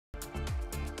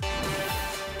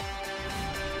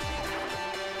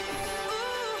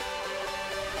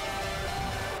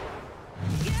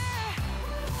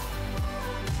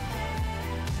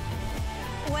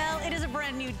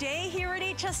new day here at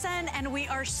HSN, and we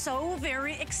are so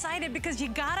very excited because you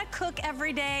gotta cook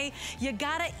every day, you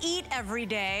gotta eat every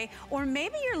day, or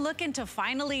maybe you're looking to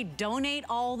finally donate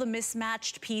all the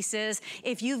mismatched pieces.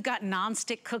 If you've got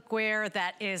nonstick cookware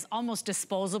that is almost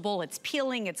disposable, it's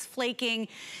peeling, it's flaking,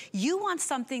 you want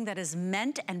something that is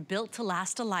meant and built to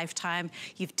last a lifetime.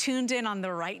 You've tuned in on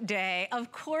the right day.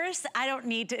 Of course, I don't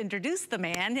need to introduce the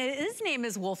man. His name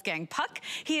is Wolfgang Puck.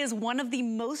 He is one of the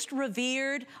most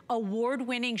revered,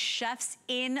 award-winning chefs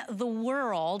in the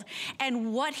world.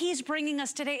 And what he's bringing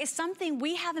us today is something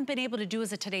we haven't been able to do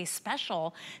as a Today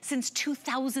Special since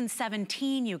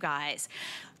 2017, you guys.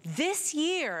 This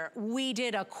year, we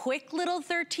did a quick little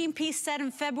 13-piece set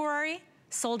in February,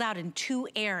 sold out in 2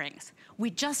 airings. We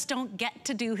just don't get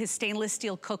to do his stainless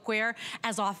steel cookware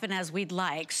as often as we'd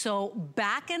like. So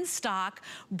back in stock,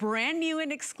 brand new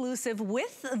and exclusive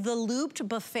with the looped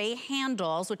buffet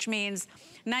handles, which means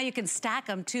now you can stack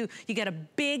them too. You get a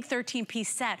big 13-piece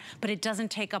set, but it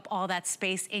doesn't take up all that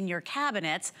space in your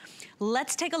cabinets.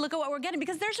 Let's take a look at what we're getting,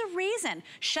 because there's a reason.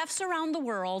 Chefs around the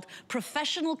world,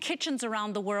 professional kitchens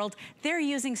around the world, they're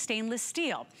using stainless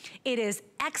steel. It is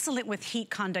excellent with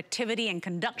heat conductivity and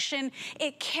conduction.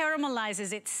 It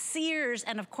caramelizes, it sears,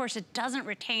 and of course it doesn't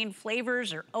retain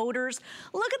flavors or odors.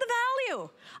 Look at the value.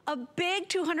 A big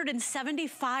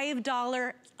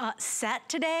 $275 set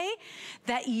today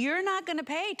that you're not gonna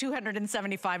pay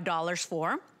 $275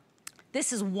 for.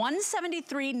 This is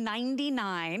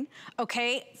 $173.99,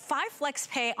 okay? 5 flex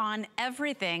pay on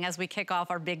everything as we kick off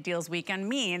our Big Deals Weekend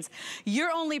means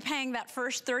you're only paying that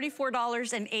first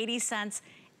 $34.80,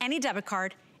 any debit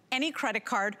card, any credit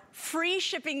card, free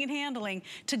shipping and handling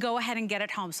to go ahead and get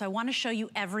it home. So I wanna show you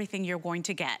everything you're going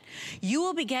to get. You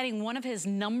will be getting one of his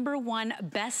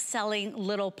 #1 best-selling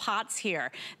little pots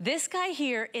here. This guy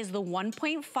here is the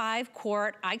 1.5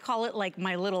 quart. I call it like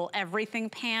my little everything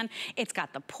pan. It's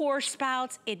got the pour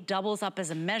spouts. It doubles up as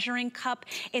a measuring cup.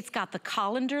 It's got the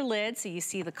colander lid, so you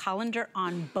see the colander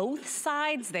on both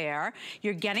sides there.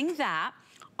 You're getting that.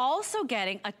 Also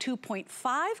getting a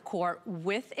 2.5 quart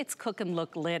with its cook and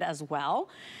look lid as well.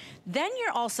 Then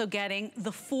you're also getting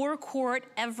the 4 quart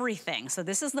everything. So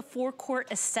this is the 4 quart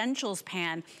essentials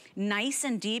pan, nice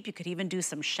and deep. You could even do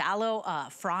some shallow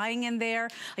frying in there.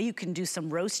 You can do some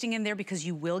roasting in there because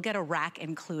you will get a rack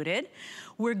included.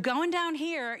 We're going down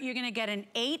here, you're gonna get an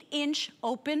 8-inch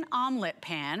open omelet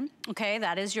pan. Okay,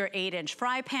 that is your 8-inch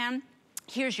fry pan.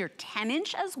 Here's your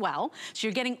 10-inch as well. So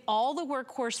you're getting all the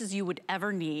workhorses you would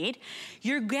ever need.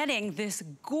 You're getting this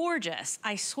gorgeous,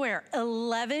 I swear,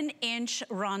 11-inch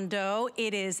rondeau.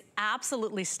 It is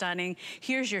absolutely stunning.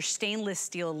 Here's your stainless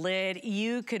steel lid.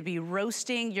 You could be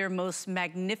roasting your most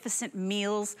magnificent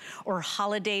meals or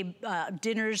holiday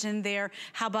dinners in there.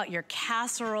 How about your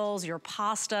casseroles, your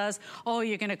pastas? Oh,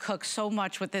 you're gonna cook so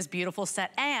much with this beautiful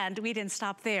set. And we didn't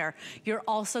stop there. You're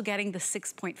also getting the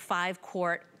 6.5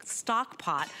 quart stock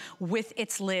pot with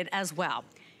its lid as well.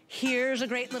 Here's a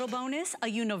great little bonus, a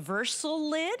universal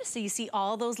lid. So you see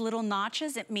all those little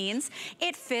notches. It means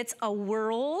it fits a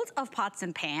world of pots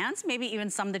and pans, maybe even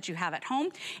some that you have at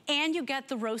home. And you get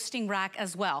the roasting rack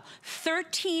as well.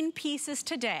 13 pieces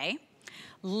today,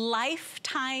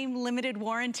 lifetime limited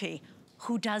warranty.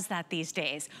 Who does that these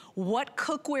days? What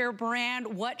cookware brand,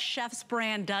 what chef's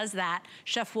brand does that?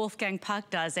 Chef Wolfgang Puck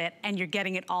does it, and you're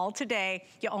getting it all today.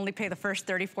 You only pay the first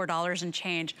 $34 and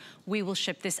change. We will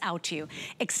ship this out to you.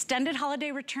 Extended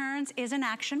holiday returns is in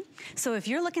action. So if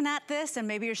you're looking at this and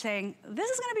maybe you're saying, this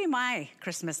is gonna be my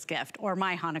Christmas gift or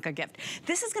my Hanukkah gift.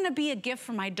 This is gonna be a gift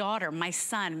for my daughter, my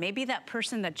son, maybe that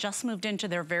person that just moved into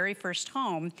their very first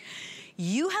home.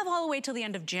 You have all the way till the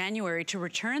end of January to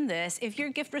return this. If your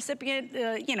gift recipient,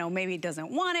 you know, maybe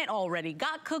doesn't want it, already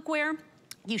got cookware,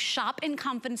 you shop in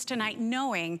confidence tonight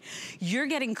knowing you're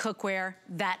getting cookware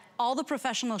that all the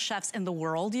professional chefs in the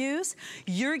world use.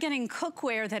 You're getting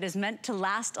cookware that is meant to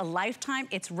last a lifetime.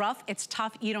 It's rough, it's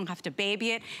tough, you don't have to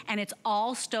baby it, and it's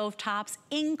all stove tops,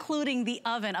 including the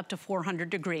oven up to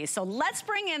 400 degrees. So let's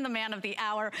bring in the man of the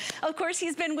hour. Of course,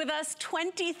 he's been with us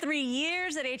 23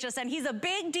 years at HSN. He's a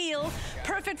big deal,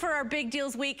 perfect for our Big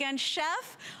Deals Weekend.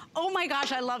 Chef, oh my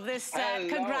gosh, I love this set.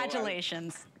 Hello.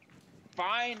 Congratulations.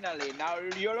 Finally, now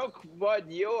you look what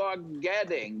you are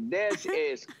getting. This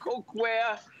is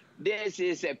cookware, this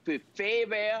is a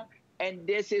buffetware, and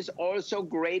this is also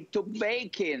great to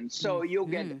bake in. So you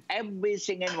get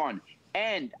everything in one.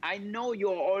 And I know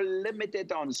you're all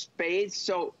limited on space,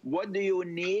 so what do you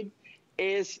need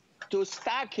is to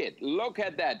stack it. Look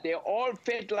at that. They all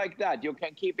fit like that. You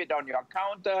can keep it on your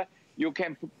counter. You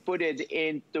can put it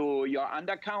into your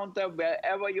under counter,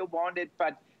 wherever you want it,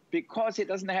 but because it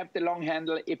doesn't have the long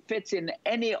handle. It fits in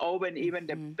any oven, even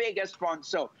the biggest one.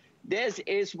 So this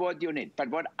is what you need. But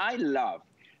what I love,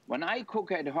 when I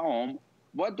cook at home,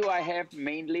 what do I have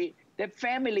mainly? The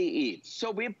family eats. So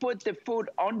we put the food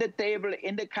on the table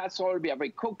in the casserole where we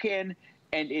cook in,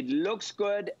 and it looks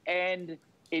good, and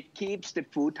it keeps the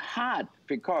food hot,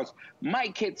 because my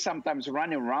kids sometimes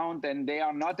run around and they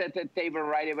are not at the table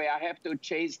right away. I have to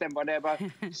chase them, whatever.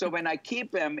 So when I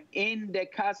keep them in the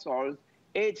casserole,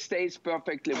 it stays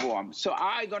perfectly warm. So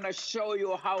I'm gonna show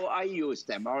you how I use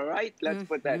them, all right? Let's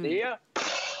put that here.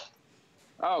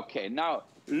 Okay, now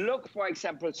look, for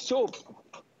example, soup.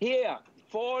 Here,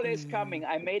 fall is coming.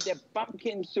 I made a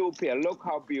pumpkin soup here. Look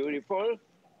how beautiful.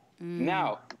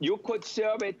 Now, you could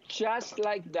serve it just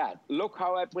like that. Look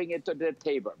how I bring it to the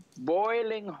table.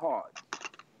 Boiling hot.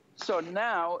 So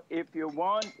now, if you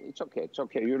want, it's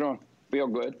okay, you don't feel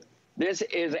good. This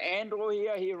is Andrew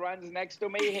here. He runs next to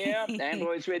me here.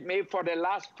 Andrew is with me for the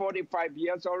last 45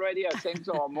 years already, I think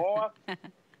so, or more.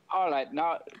 All right,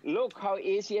 now look how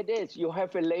easy it is. You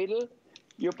have a ladle,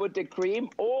 you put the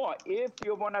cream, or if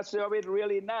you want to serve it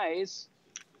really nice,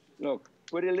 look,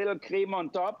 put a little cream on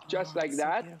top, just like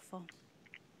that. Beautiful.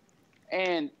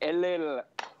 And a little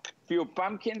few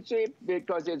pumpkin seeds,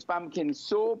 because it's pumpkin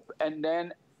soup, and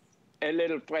then a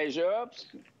little fresh herbs.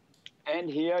 And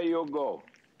here you go.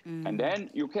 And then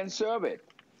you can serve it.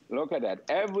 Look at that.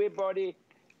 Everybody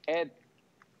at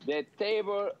the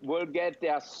table will get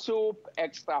their soup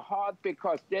extra hot,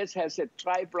 because this has a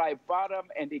tri-ply bottom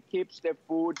and it keeps the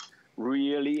food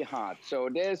really hot. So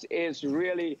this is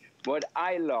really what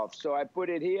I love. So I put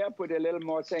it here, put a little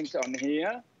more things on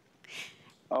here.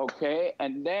 Okay,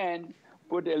 and then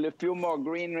put a few more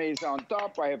greeneries on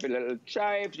top. I have a little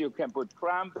chives. You can put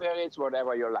cranberries,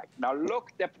 whatever you like. Now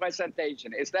look, the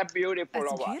presentation. Is that beautiful?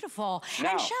 That's beautiful.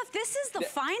 Now, and Chef, this is the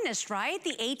finest, right?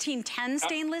 The 1810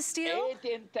 stainless steel?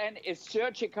 1810 is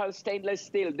surgical stainless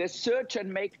steel. The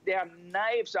surgeon make their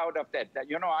knives out of that.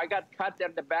 You know, I got cut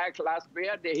in the back last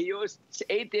year. They used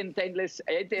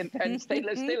 1810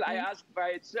 stainless steel. I asked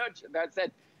my surgeon. I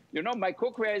said, you know, my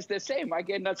cookware is the same. I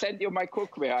cannot send you my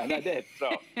cookware. And I did. So,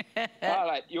 all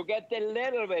right, you get a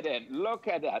little bit in. Look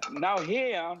at that. Now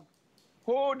here,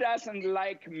 who doesn't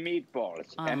like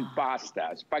meatballs and pasta?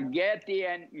 Spaghetti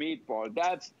and meatball.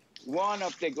 That's one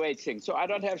of the great things. So I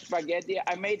don't have spaghetti.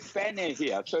 I made penne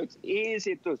here, so it's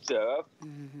easy to serve.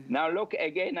 Now look,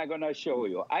 again, I'm going to show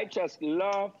you. I just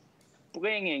love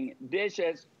bringing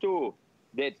dishes to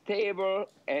the table,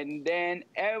 and then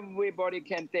everybody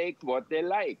can take what they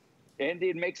like. And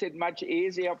it makes it much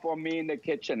easier for me in the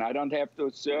kitchen. I don't have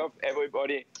to serve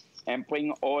everybody and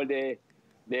bring all the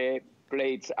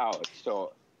plates out.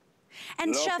 So,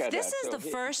 and Chef, this is the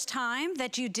first time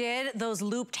that you did those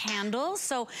looped handles.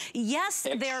 So yes,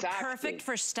 they're perfect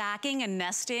for stacking and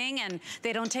nesting, and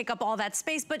they don't take up all that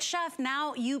space. But Chef,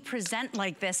 now you present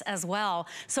like this as well.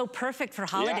 So perfect for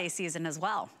holiday season as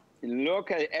well. Look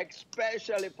at it,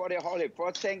 especially for the holiday.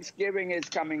 For Thanksgiving is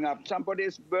coming up,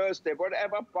 somebody's birthday,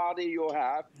 whatever party you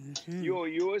have, you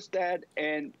use that,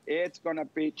 and it's going to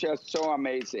be just so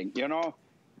amazing. You know,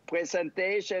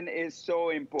 presentation is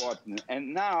so important.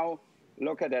 And now,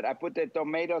 look at that. I put the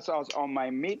tomato sauce on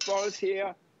my meatballs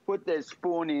here, put the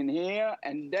spoon in here,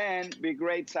 and then we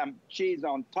grate some cheese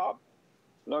on top.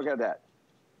 Look at that.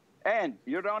 And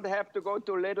you don't have to go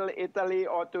to Little Italy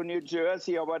or to New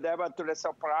Jersey or whatever, to the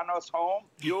Sopranos home.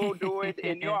 You do it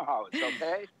in your house,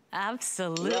 okay?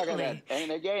 Absolutely. Look at that.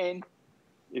 And again,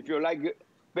 if you like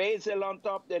basil on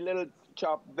top, the little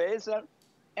chopped basil,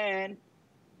 and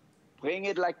bring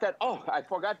it like that. Oh, I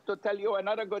forgot to tell you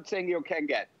another good thing you can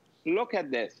get. Look at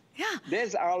this. Yeah.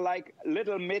 These are like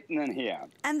little mitten here.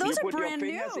 And those are brand new.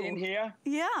 You put your fingers in here.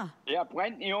 Yeah. Yeah,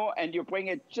 brand new, and you bring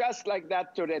it just like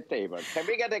that to the table. Can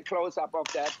we get a close-up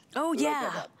of that? Oh,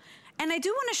 yeah. And I do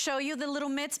want to show you the little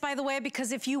mitts, by the way,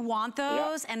 because if you want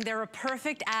those, and they're a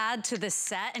perfect add to this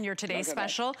set and your today's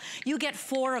special, you get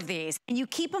 4 of these. And you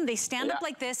keep them, they stand up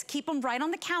like this, keep them right on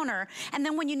the counter, and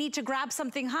then when you need to grab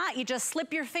something hot, you just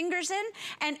slip your fingers in,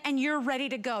 and you're ready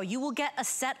to go. You will get a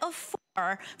set of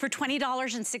 4 for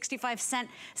 $20.65,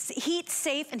 heat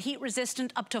safe and heat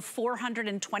resistant up to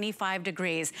 425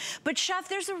 degrees. But Chef,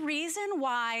 there's a reason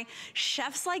why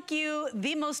chefs like you,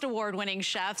 the most award-winning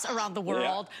chefs around the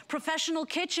world, professional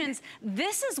kitchens,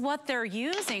 this is what they're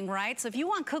using, right? So if you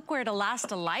want cookware to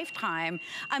last a lifetime,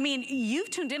 I mean, you've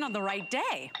tuned in on the right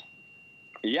day.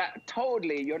 Yeah,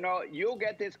 totally. You know, you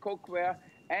get this cookware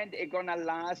and it's gonna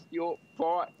last you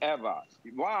forever.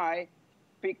 Why?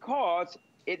 Because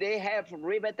they have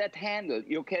riveted handle.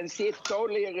 You can see it's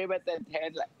totally riveted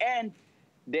handle, and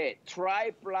the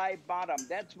tri-ply bottom.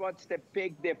 That's what's the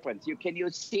big difference. You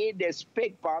see this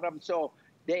big bottom, so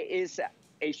there is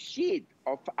a sheet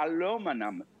of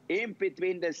aluminum in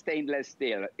between the stainless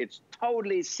steel. It's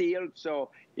totally sealed, so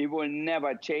it will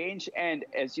never change. And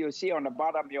as you see on the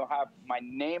bottom, you have my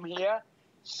name here.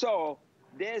 So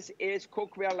this is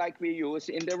cookware like we use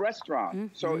in the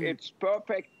restaurant. So it's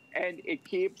perfect, and it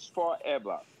keeps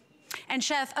forever. And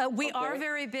Chef, we are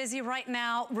very busy right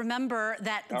now. Remember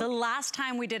that the last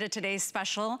time we did a Today's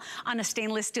Special on a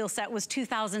stainless steel set was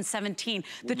 2017.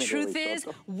 The truth is,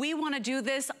 we want to do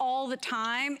this all the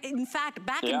time. In fact,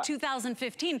 back in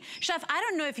 2015, Chef, I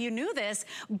don't know if you knew this,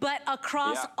 but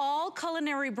across all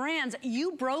culinary brands,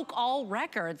 you broke all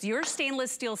records. Your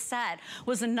stainless steel set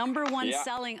was the #1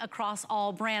 selling across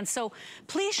all brands. So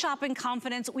please shop in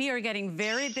confidence. We are getting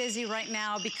very busy right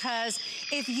now, because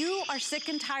if you are sick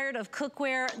and tired of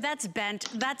cookware that's bent,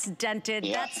 that's dented,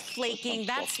 that's flaking,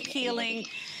 that's peeling,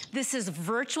 this is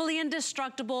virtually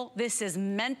indestructible. This is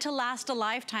meant to last a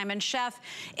lifetime. And Chef,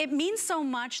 it means so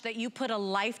much that you put a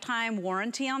lifetime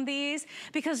warranty on these,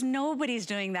 because nobody's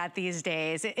doing that these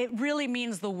days. It really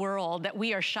means the world that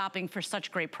we are shopping for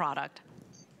such great product.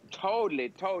 Totally,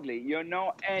 totally. You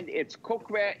know, and it's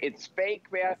cookware, it's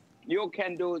bakeware. You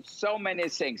can do so many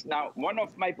things. Now, one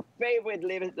of my favorite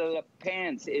little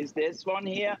pans is this one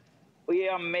here. We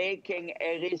are making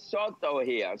a risotto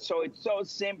here. So it's so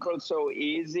simple, so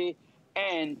easy.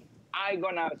 And I'm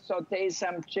gonna saute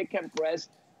some chicken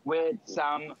breast with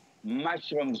some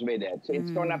mushrooms with it. So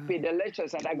it's gonna be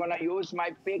delicious. And I'm gonna use my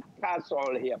big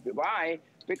casserole here. Why?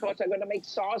 Because I'm gonna make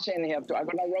sauce in here too. I'm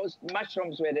gonna roast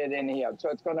mushrooms with it in here. So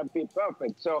it's gonna be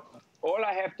perfect. So all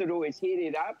I have to do is heat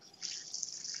it up,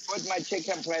 put my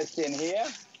chicken breast in here,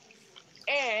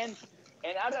 and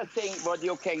another thing what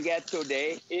you can get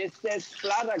today is this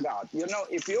splatter guard. You know,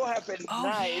 if you have a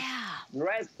nice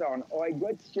dress on or a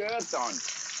good shirt on,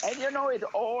 and you know it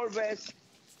always,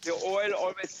 the oil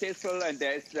always sizzle, and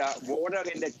there's water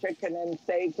in the chicken and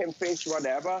steak and fish,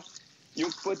 whatever, you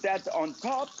put that on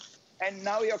top, and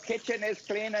now your kitchen is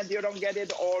clean and you don't get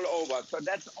it all over. So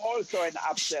that's also an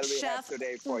upsell we have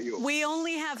today for you. We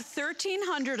only have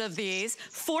 1,300 of these,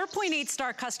 4.8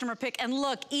 star customer pick. And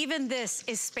look, even this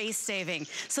is space saving.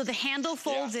 So the handle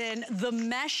folds in, the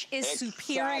mesh is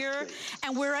superior,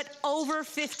 and we're at over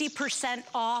 50%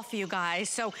 off, you guys.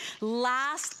 So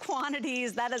last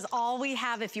quantities, that is all we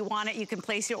have. If you want it, you can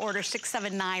place your order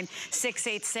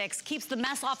 679-686. Keeps the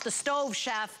mess off the stove,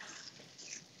 Chef.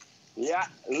 Yeah,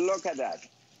 look at that.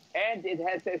 And it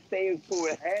has a stay cool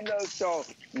handle, so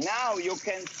now you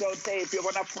can saute. If you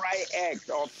want to fry eggs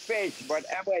or fish,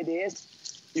 whatever it is,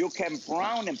 you can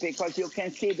brown it, because you can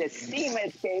see the steam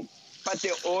escape, but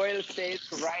the oil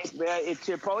stays right where it's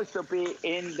supposed to be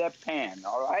in the pan,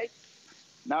 all right?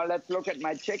 Now let's look at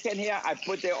my chicken here. I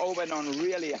put the oven on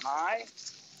really high,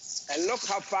 and look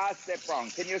how fast they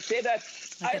brown. Can you see that?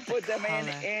 I put them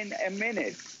in a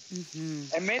minute.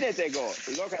 A minute ago.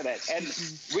 Look at that. And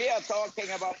we are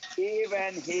talking about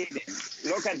even heating.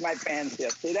 Look at my pans here.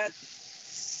 See that?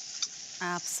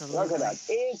 Absolutely. Look at that.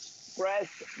 Each press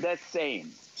the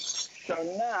same. So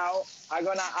now I'm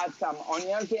going to add some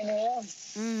onions in here.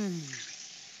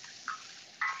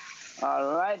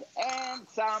 All right. And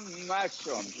some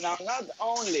mushrooms. Now, not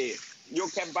only you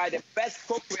can buy the best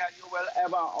cookware you will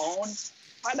ever own,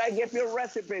 but I give you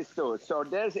recipes too. So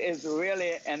this is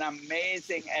really an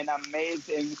amazing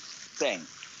thing.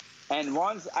 And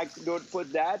once I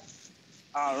put that,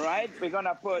 all right, we're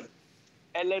gonna put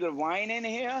a little wine in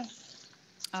here.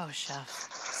 Oh,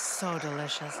 Chef, so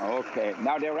delicious. Okay,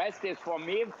 now the rest is for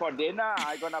me for dinner.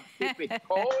 I'm gonna keep it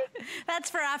cold.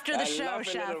 That's for after the show, I love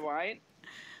Chef. a little wine.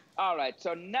 All right,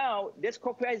 so now this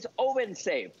cookware is oven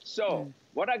safe. So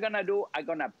what I'm gonna do, I'm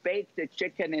gonna bake the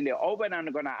chicken in the oven, and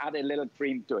I'm gonna add a little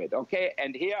cream to it, okay?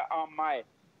 And here are my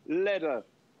little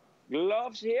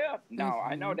gloves here. Now,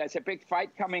 I know there's a big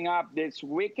fight coming up this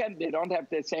weekend. They don't have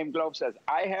the same gloves as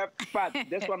I have, but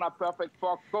this one are perfect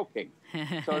for cooking.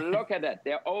 So look at that.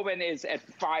 The oven is at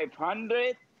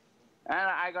 500, and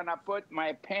I'm gonna put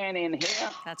my pan in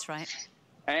here. That's right.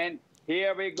 And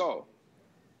here we go.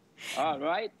 All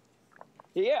right.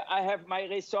 Here I have my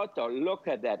risotto. Look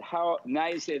at that, how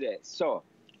nice it is. So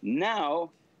now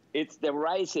the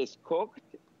rice is cooked.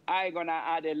 I'm gonna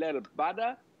add a little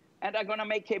butter, and I'm gonna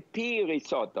make a pea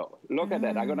risotto. Look at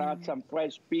that. I'm gonna add some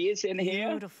fresh peas in here.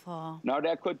 Beautiful. Now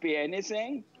that could be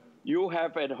anything you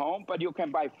have at home, but you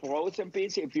can buy frozen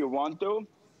peas if you want to.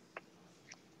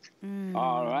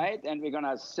 All right, and we're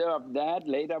gonna serve that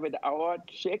later with our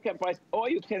chicken breast, or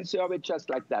you can serve it just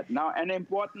like that. Now, an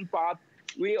important part,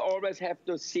 we always have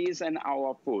to season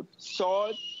our food.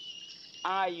 Salt,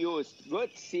 I use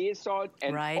good sea salt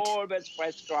and Right. always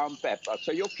fresh ground pepper.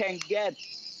 So you can get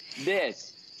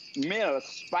this meals,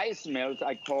 spice meals,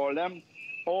 I call them,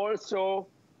 also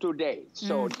today.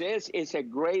 So this is a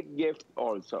great gift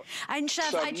also. And Chef,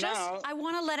 so I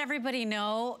want to let everybody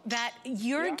know that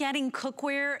you're getting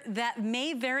cookware that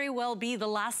may very well be the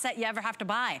last set you ever have to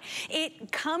buy.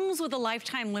 It comes with a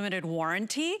lifetime limited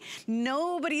warranty.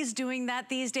 Nobody's doing that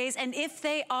these days. And if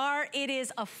they are, it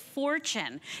is a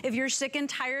fortune. If you're sick and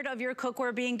tired of your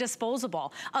cookware being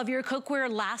disposable, of your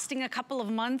cookware lasting a couple of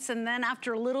months and then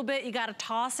after a little bit you got to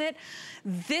toss it,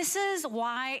 this is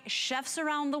why chefs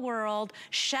around the world,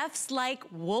 chefs like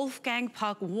Wolfgang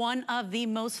Puck, one of the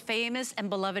most famous and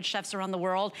beloved chefs around the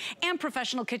world, and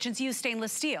professional kitchens use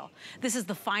stainless steel. This is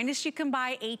the finest you can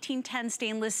buy, 1810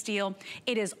 stainless steel.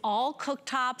 It is all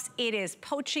cooktops. It is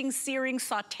poaching, searing,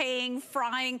 sauteing,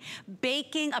 frying,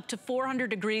 baking up to 400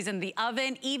 degrees in the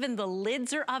oven. Even the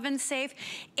lids are oven safe.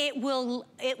 It will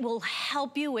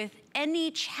help you with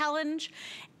any challenge,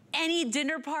 any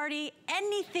dinner party,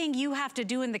 anything you have to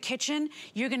do in the kitchen,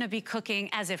 you're gonna be cooking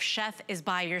as if chef is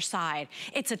by your side.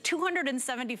 It's a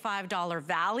 $275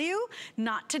 value,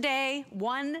 not today,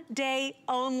 one day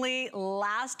only,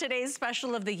 last today's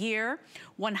special of the year,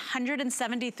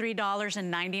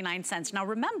 $173.99. Now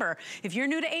remember, if you're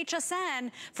new to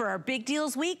HSN, for our big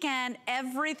deals weekend,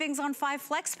 everything's on 5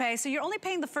 FlexPay, so you're only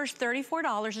paying the first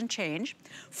 $34 and change,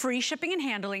 free shipping and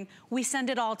handling. We send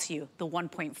it all to you. The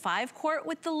 1.5 quart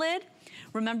with the lid.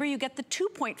 Remember, you get the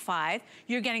 2.5.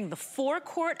 You're getting the 4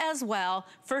 quart as well.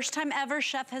 First time ever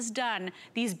chef has done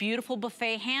these beautiful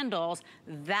buffet handles.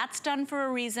 That's done for a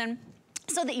reason,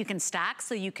 so that you can stack,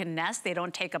 so you can nest, they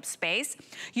don't take up space.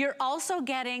 You're also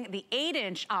getting the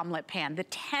 8-inch omelet pan, the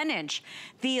 10-inch,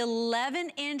 the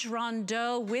 11-inch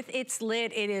rondeau with its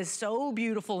lid. It is so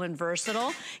beautiful and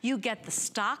versatile. You get the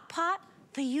stock pot,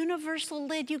 the universal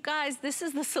lid. You guys, this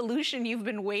is the solution you've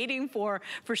been waiting for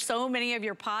so many of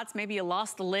your pots. Maybe you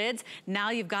lost the lids.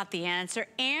 Now you've got the answer.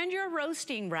 And your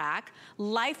roasting rack,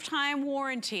 lifetime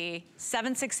warranty,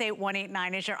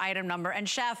 768189 is your item number. And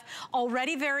chef,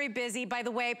 already very busy. By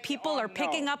the way, people are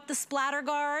picking up the splatter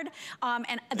guard.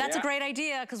 And that's a great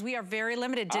idea because we are very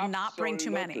limited. Did not bring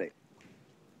too many.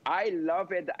 I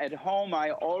love it. At home,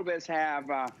 I always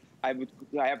have I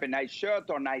have a nice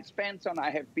shirt or nice pants on. I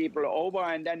have people over,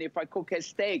 and then if I cook a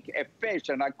steak, a fish,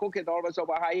 and I cook it always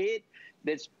over high heat,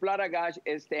 the splatter guard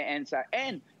is the answer.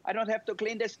 And I don't have to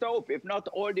clean the stove. If not,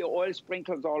 all the oil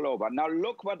sprinkles all over. Now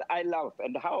look what I love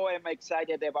and how I'm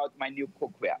excited about my new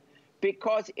cookware.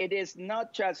 Because it is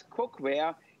not just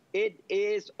cookware, it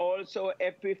is also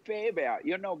a buffetware.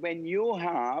 You know, when you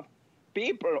have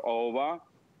people over,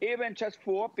 even just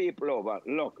 4 people over,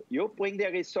 look, you bring the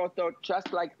risotto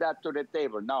just like that to the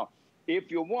table. Now, if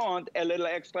you want, a little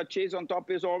extra cheese on top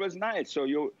is always nice. So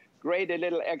you grate a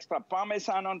little extra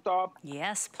Parmesan on top.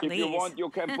 Yes, please. If you want, you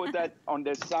can put that on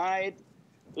the side.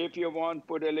 If you want,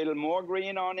 put a little more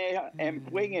green on it and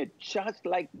bring it just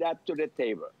like that to the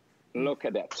table. Look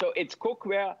at that. So it's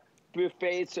cookware,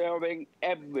 buffet serving,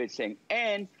 everything.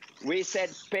 And we said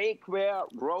bakeware,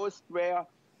 roastware,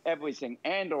 everything.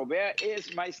 Andrew, where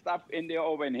is my stuff in the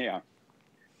oven here?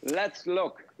 Let's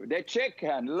look. The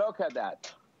chicken, look at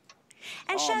that.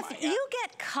 And chef, you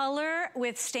get color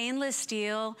with stainless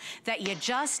steel that you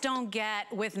just don't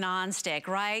get with nonstick,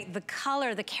 right? The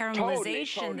color, the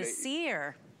caramelization, totally. The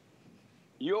sear.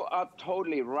 You are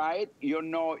totally right. You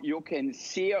know, you can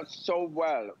sear so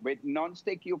well. With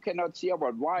nonstick, you cannot sear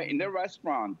well. Why? In the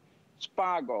restaurant,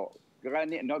 Spargo,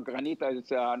 Granita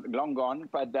is long gone,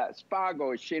 but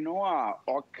Spargo, Chinois,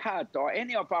 or Cat, or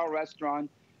any of our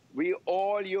restaurants, we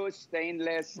all use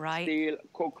stainless steel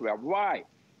cookware. Why?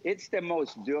 It's the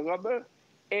most durable.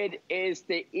 It is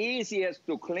the easiest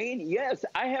to clean. Yes,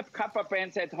 I have copper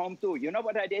pans at home too. You know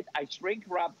what I did? I shrink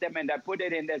wrapped them and I put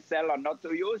it in the cellar not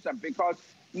to use them because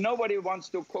nobody wants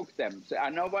to cook them. So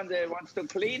no one wants to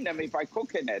clean them if I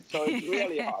cook in it. So it's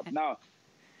really hard. Now,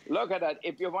 look at that.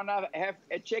 If you want to have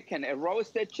a chicken, a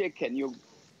roasted chicken, you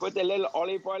put a little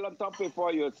olive oil on top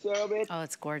before you serve it. Oh,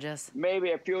 it's gorgeous.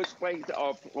 Maybe a few sprigs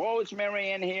of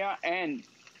rosemary in here, and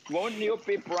won't you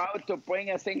be proud to bring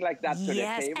a thing like that to the table?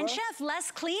 Yes, and chef,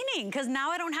 less cleaning, because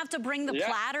now I don't have to bring the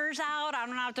platters out. I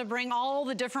don't have to bring all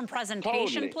the different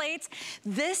presentation plates.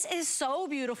 This is so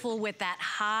beautiful with that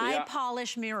high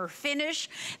polish mirror finish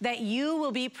that you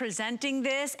will be presenting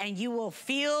this and you will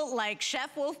feel like Chef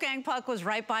Wolfgang Puck was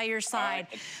right by your side.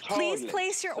 Please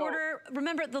place your order.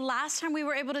 Remember, the last time we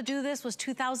were able to do this was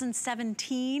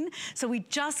 2017, so we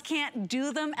just can't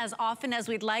do them as often as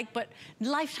we'd like, but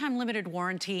lifetime limited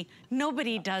warranty. guarantee.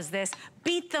 Nobody does this.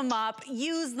 Beat them up,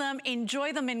 use them,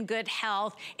 enjoy them in good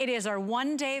health. It is our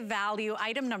one-day value,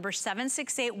 item number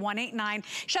 768189.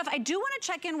 Chef, I do want to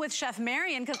check in with Chef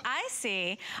Marion because I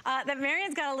see that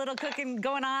Marion's got a little cooking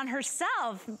going on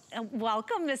herself.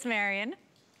 Welcome, Miss Marion.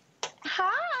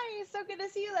 Hi, so good to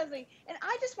see you, Leslie. And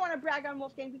I just want to brag on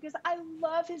Wolfgang because I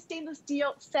love his stainless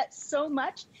steel sets so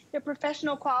much. They're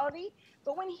professional quality.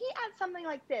 But when he adds something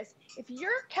like this, if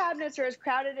your cabinets are as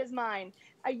crowded as mine,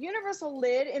 a universal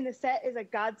lid in the set is a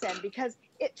godsend because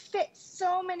it fits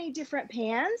so many different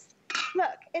pans.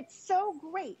 Look, it's so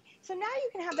great. So now you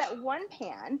can have that one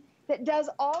pan that does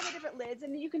all the different lids,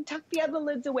 and you can tuck the other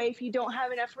lids away if you don't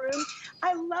have enough room.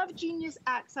 I love genius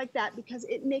acts like that because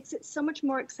it makes it so much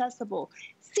more accessible.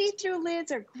 See-through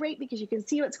lids are great because you can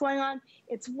see what's going on.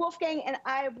 It's Wolfgang, and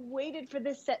I've waited for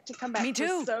this set to come back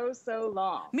for so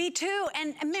long. Me too.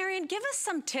 And Marion, give us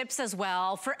some tips as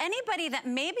well for anybody that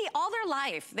maybe all their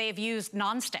life they've used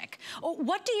nonstick.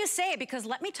 What do you say? Because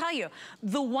let me tell you,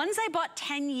 the ones I bought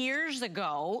 10 years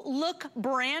ago look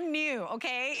brand new,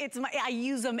 okay? I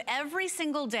use them every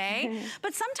single day.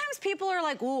 But sometimes people are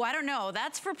like, ooh, I don't know,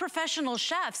 that's for professional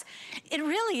chefs. It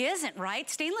really isn't, right?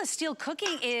 Stainless steel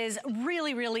cooking is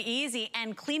really, really easy,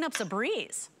 and cleanup's a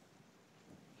breeze.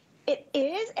 It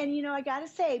is, and you know, I gotta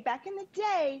say, back in the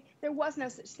day, there was no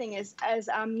such thing as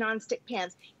nonstick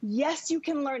pans. Yes, you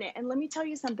can learn it, and let me tell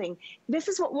you something. This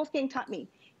is what Wolfgang taught me.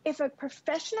 If a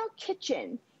professional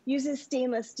kitchen uses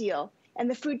stainless steel and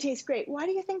the food tastes great, why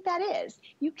do you think that is?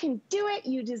 You can do it.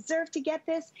 You deserve to get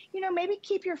this. You know, maybe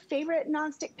keep your favorite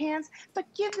nonstick pans, but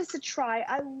give this a try.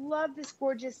 I love this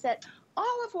gorgeous set.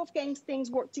 All of Wolfgang's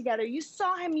things work together. You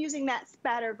saw him using that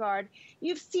spatter guard.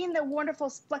 You've seen the wonderful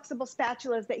flexible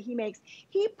spatulas that he makes.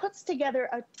 He puts together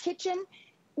a kitchen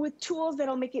with tools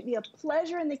that'll make it be a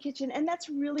pleasure in the kitchen, and that's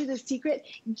really the secret.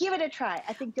 Give it a try.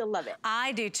 I think you'll love it.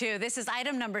 I do too. This is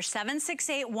item number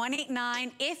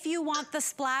 768189. If you want the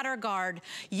splatter guard,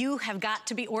 you have got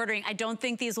to be ordering. I don't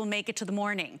think these will make it to the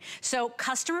morning. So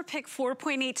customer pick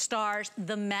 4.8 stars.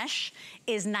 The mesh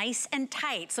is nice and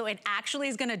tight, so it actually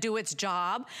is gonna do its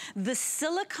job. The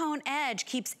silicone edge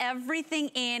keeps everything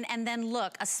in, and then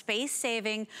look, a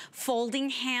space-saving folding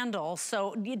handle,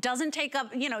 so it doesn't take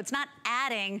up, you know, it's not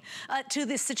adding to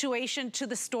the situation, to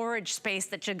the storage space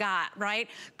that you got, right?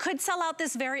 Could sell out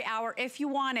this very hour. If you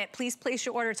want it, please place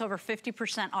your order. It's over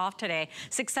 50% off today.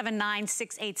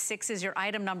 679686 is your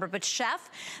item number. But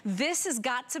Chef, this has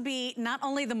got to be not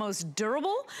only the most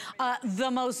durable,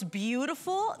 the most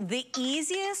beautiful, the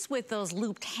easiest with those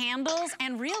looped handles,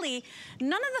 and really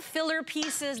none of the filler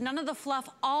pieces, none of the fluff,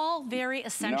 all very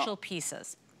essential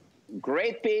pieces.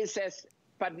 Great pieces,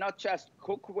 but not just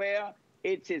cookware.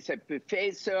 It is a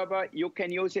buffet server. You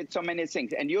can use it so many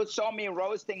things. And you saw me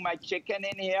roasting my chicken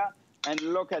in here. And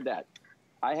look at that.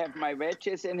 I have my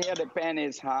veggies in here. The pan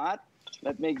is hot.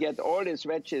 Let me get all these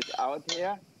veggies out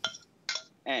here.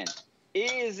 And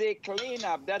easy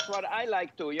cleanup. That's what I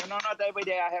like to. You know, not every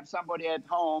day I have somebody at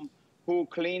home who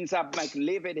cleans up, like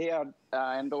leave it here.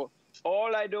 And do.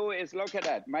 All I do is look at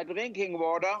that. My drinking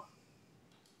water.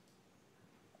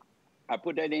 I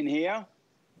put that in here.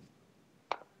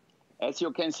 As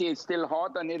you can see, it's still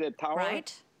hot. I need a towel.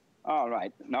 Right. All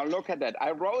right. Now look at that.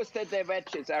 I roasted the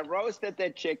veggies. I roasted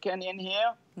the chicken in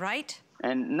here. Right.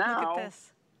 And now, look at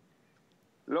this.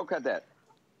 Look at that.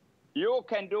 You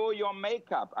can do your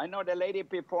makeup. I know the lady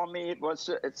before me was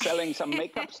selling some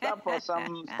makeup stuff or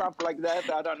some stuff like that.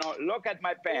 I don't know. Look at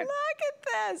my pan. Look at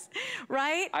this,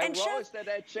 right? I roasted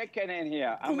a chicken in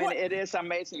here. I mean, it is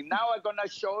amazing. Now I'm going to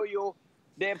show you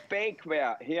the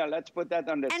bakeware. Here, let's put that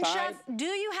on the side. And Chef, do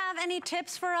you have any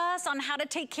tips for us on how to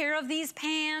take care of these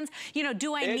pans? You know,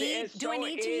 do I need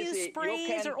to use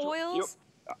sprays or oils?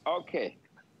 Okay.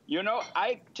 You know,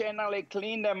 I generally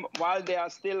clean them while they are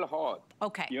still hot.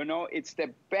 Okay. You know, it's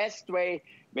the best way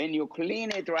when you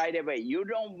clean it right away. You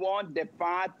don't want the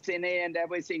parts in it and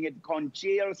everything. It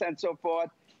congeals and so forth.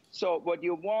 So what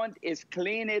you want is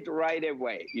clean it right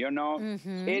away, you know?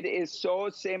 It is so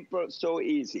simple, so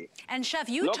easy. And Chef,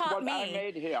 you taught me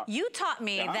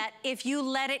that if you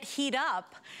let it heat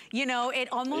up, you know,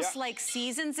 it almost like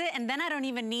seasons it, and then I don't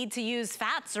even need to use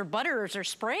fats or butters or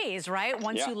sprays, right?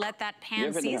 Once you let that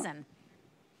pan season.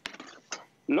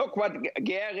 Look what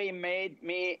Gary made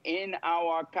me in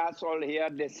our casserole here,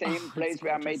 the same place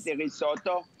where I made the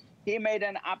risotto. He made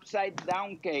an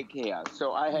upside-down cake here.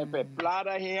 So I have a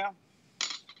platter here.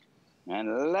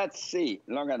 And let's see.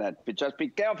 Look at that. Just be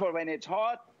careful when it's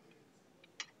hot.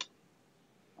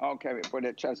 Okay, we put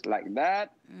it just like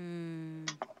that.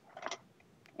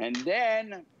 And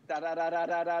then, it comes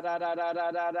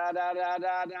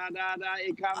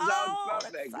out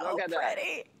perfect. So Look at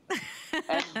pretty. that.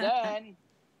 And then,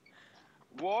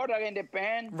 water in the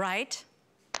pan. Right.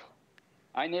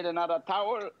 I need another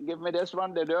towel. Give me this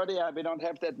one, the dirty. We don't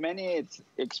have that many. It's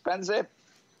expensive.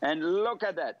 And look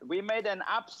at that. We made an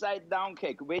upside down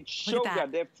cake with sugar,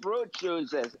 the fruit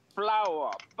juices,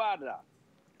 flour, butter.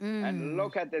 And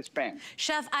look at this pan.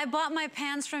 Chef, I bought my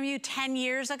pans from you 10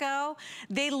 years ago.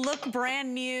 They look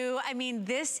brand new. I mean,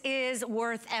 this is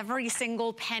worth every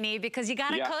single penny because you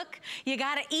gotta cook, you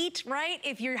gotta eat, right?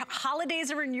 If your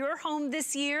holidays are in your home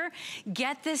this year,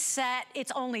 get this set.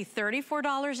 It's only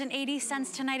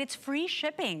 $34.80 tonight. It's free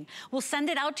shipping. We'll send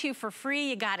it out to you for free.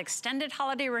 You got extended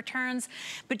holiday returns,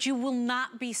 but you will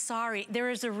not be sorry.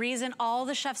 There is a reason all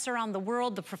the chefs around the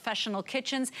world, the professional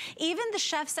kitchens, even the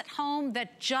chefs at home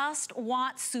that just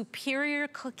want superior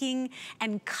cooking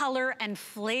and color and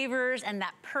flavors and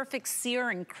that perfect sear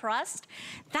and crust.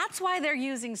 That's why they're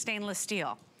using stainless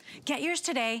steel. Get yours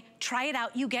today, try it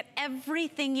out. You get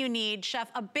everything you need.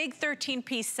 Chef, a big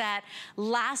 13-piece set,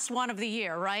 last one of the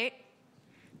year, right?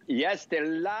 Yes, the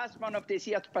last one of this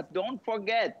year, but don't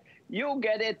forget, you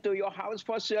get it to your house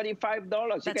for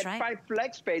 $35. You get 5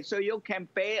 flex pay, so you can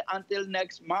pay until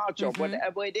next March or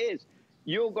whatever it is.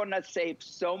 You're gonna save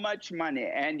so much money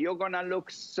and you're gonna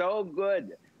look so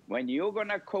good when you're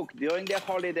gonna cook during the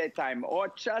holiday time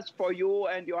or just for you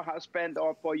and your husband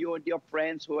or for you and your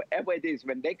friends, whoever it is,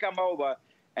 when they come over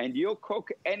and you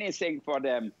cook anything for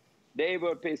them, they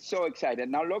will be so excited.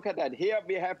 Now look at that. Here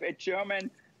we have a German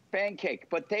pancake,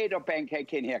 potato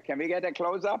pancake in here. Can we get a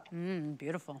close-up?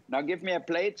 Beautiful. Now give me a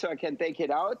plate so I can take it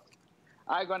out.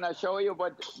 I'm gonna show you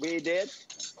what we did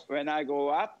when I grew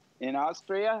up in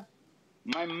Austria.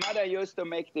 My mother used to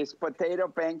make these potato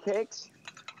pancakes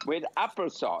with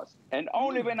applesauce. And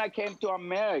only when I came to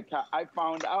America, I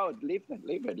found out, leave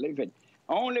it.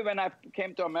 Only when I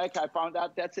came to America, I found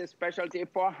out that's a specialty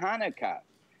for Hanukkah.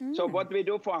 So what we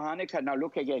do for Hanukkah, now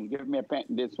look again, give me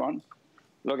this one.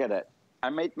 Look at that. I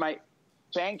made my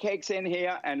pancakes in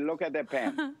here and look at the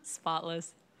pan.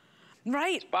 Spotless.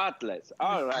 Right. Spotless,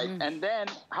 all right. And then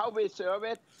how we serve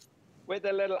it with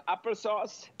a little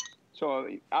applesauce. So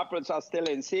apples are still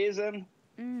in season.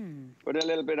 Put a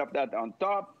little bit of that on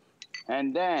top.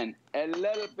 And then a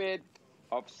little bit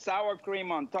of sour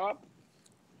cream on top.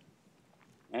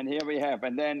 And here we have,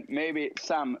 and then maybe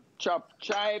some chopped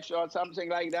chives or something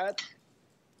like that.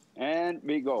 And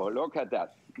we go, look at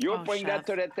that. You bring that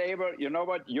to the table, you know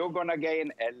what? You're gonna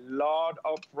gain a lot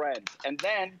of friends. And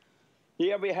then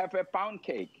here we have a pound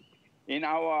cake in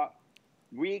our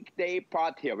weekday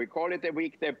pot here. We call it a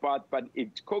weekday pot, but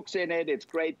it cooks in it. It's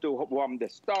great to warm the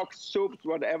stocks, soups,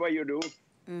 whatever you do.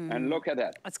 And look at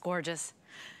that. That's gorgeous.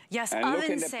 Yes, and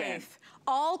oven safe.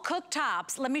 All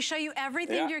cooktops. Let me show you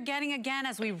everything you're getting again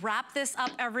as we wrap this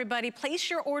up, everybody. Place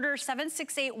your order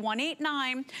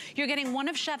 768-189. You're getting one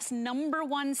of Chef's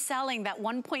 #1 selling, that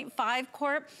 1.5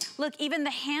 quart. Look, even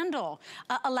the handle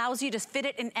allows you to fit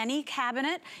it in any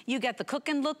cabinet. You get the cook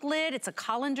and look lid. It's a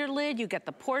colander lid. You get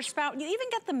the pour spout. You even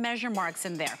get the measure marks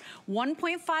in there.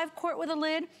 1.5 quart with a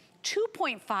lid.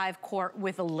 2.5 quart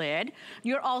with a lid.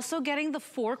 You're also getting the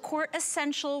 4 quart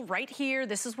essential right here.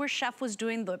 This is where Chef was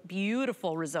doing the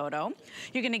beautiful risotto.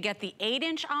 You're gonna get the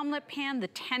 8-inch omelet pan, the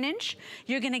 10-inch.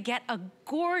 You're gonna get a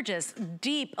gorgeous,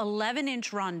 deep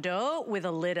 11-inch rondeau with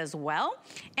a lid as well.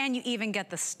 And you even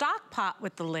get the stock pot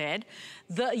with the lid.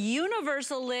 The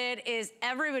universal lid is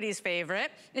everybody's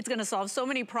favorite. It's gonna solve so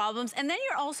many problems. And then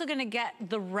you're also gonna get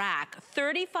the rack.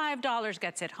 $35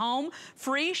 gets it home,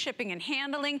 free shipping and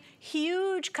handling,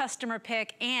 huge customer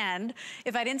pick, and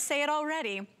if I didn't say it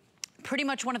already, pretty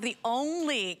much one of the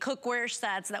only cookware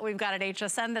sets that we've got at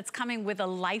HSN that's coming with a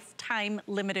lifetime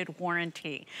limited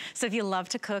warranty. So if you love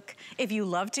to cook, if you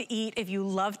love to eat, if you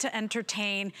love to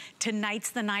entertain, tonight's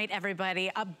the night,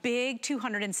 everybody. A big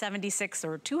 $276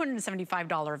 or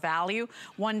 $275 value,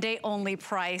 one day only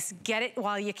price. Get it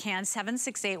while you can.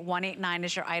 768-189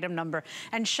 is your item number.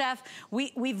 And Chef,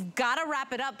 we've got to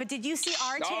wrap it up, but did you see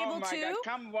our table too? God.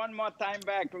 Come one more time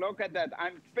back. Look at that.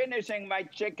 I'm finishing my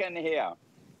chicken here.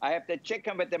 I have the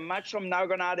chicken with the mushroom. Now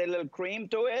gonna add a little cream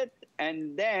to it.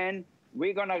 And then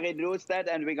we're gonna reduce that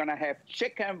and we're gonna have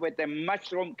chicken with the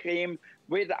mushroom cream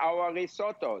with our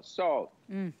risotto. So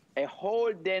a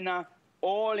whole dinner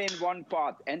all in one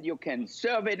pot. And you can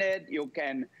serve in it, you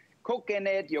can cook in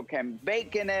it, you can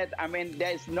bake in it. I mean,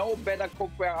 there's no better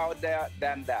cookware out there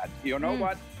than that. You know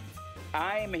what?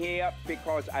 I'm here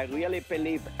because I really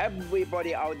believe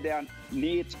everybody out there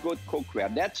needs good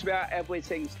cookware. That's where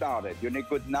everything started. You need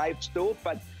good knives too,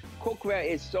 but cookware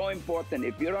is so important.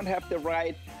 If you don't have the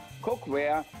right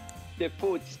cookware, the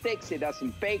food sticks, it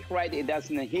doesn't bake right, it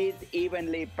doesn't heat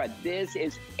evenly, but this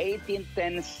is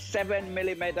 1810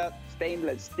 7mm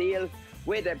stainless steel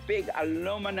with a big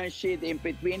aluminum sheet in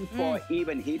between for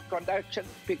even heat conduction,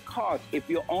 because if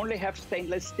you only have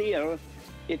stainless steel,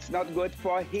 it's not good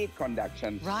for heat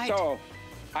conduction. Right. So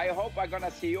I hope I'm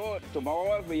gonna see you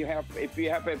tomorrow if you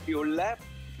have a few left,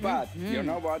 but you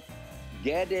know what?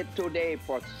 Get it today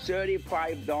for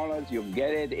 $35. You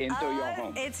get it into your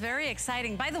home. It's very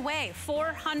exciting. By the way,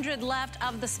 400 left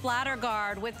of the splatter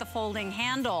guard with the folding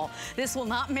handle. This will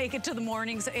not make it to the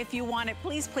morning, so if you want it,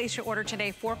 please place your order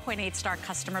today. 4.8-star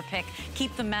customer pick.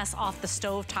 Keep the mess off the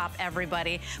stovetop,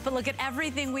 everybody. But look at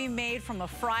everything we made, from a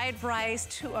fried rice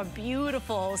to a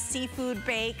beautiful seafood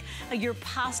bake, your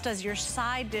pastas, your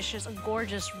side dishes, a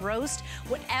gorgeous roast.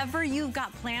 Whatever you've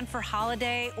got planned for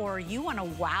holiday, or you want to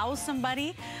wow somebody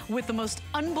with the most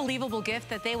unbelievable gift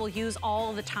that they will use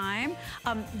all the time,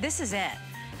 this is it.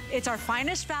 It's our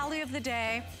finest value of the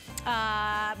day.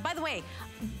 By the way,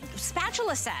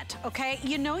 spatula set, okay?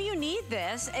 You know you need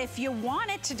this. If you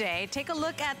want it today, take a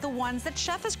look at the ones that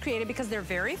Chef has created, because they're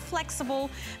very flexible,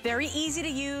 very easy to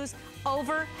use,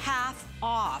 over half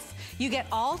off. You get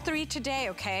all three today,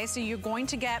 okay? So you're going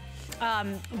to get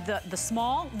the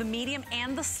small, the medium,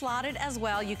 and the slotted as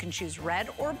well. You can choose red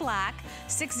or black.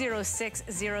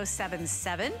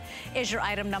 606077 is your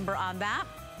item number on that.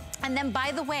 And then,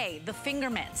 by the way, the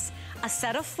finger mitts, a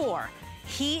set of 4.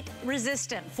 Heat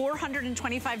resistant,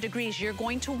 425 degrees. You're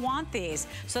going to want these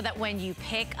so that when you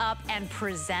pick up and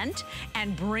present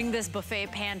and bring this buffet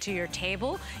pan to your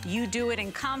table, you do it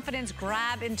in confidence,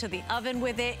 grab into the oven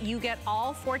with it. You get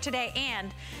all 4 today,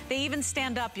 and they even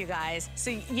stand up, you guys. So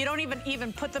you don't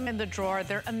even put them in the drawer.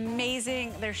 They're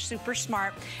amazing, they're super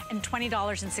smart, and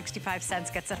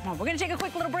 $20.65 gets at home. We're gonna take a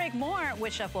quick little break. More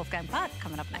with Chef Wolfgang Puck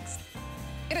coming up next.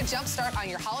 Get a jump start on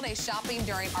your holiday shopping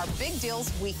during our Big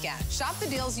Deals Weekend. Shop the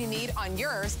deals you need on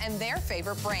yours and their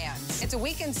favorite brands. It's a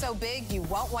weekend so big you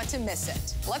won't want to miss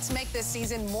it. Let's make this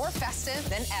season more festive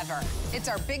than ever. It's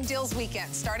our Big Deals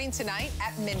Weekend, starting tonight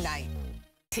at midnight.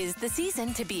 'Tis the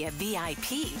season to be a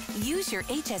VIP. Use your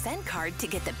HSN card to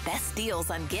get the best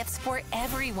deals on gifts for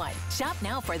everyone. Shop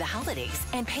now for the holidays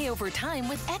and pay over time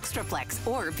with Extra Flex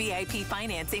or VIP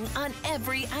financing on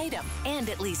every item, and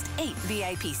at least 8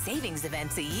 VIP savings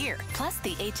events a year. Plus,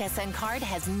 the HSN card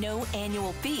has no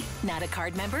annual fee. Not a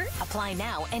card member? Apply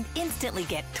now and instantly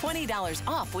get $20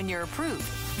 off when you're approved.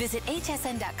 Visit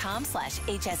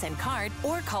hsn.com/HSN card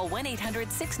or call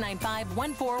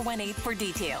 1-800-695-1418 for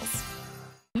details.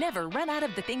 Never run out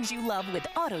of the things you love with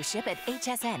AutoShip at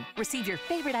HSN. Receive your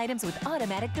favorite items with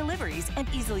automatic deliveries and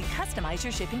easily customize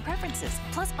your shipping preferences.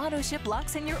 Plus, AutoShip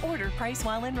locks in your order price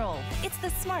while enrolled. It's the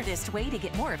smartest way to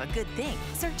get more of a good thing.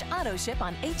 Search AutoShip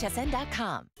on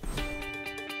hsn.com.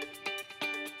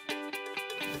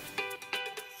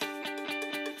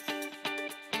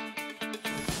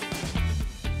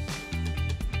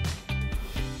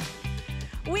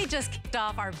 We just kicked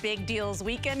off our Big Deals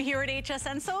Weekend here at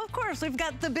HSN, so of course we've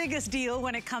got the biggest deal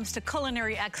when it comes to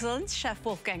culinary excellence. Chef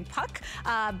Wolfgang Puck,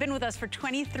 been with us for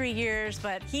 23 years,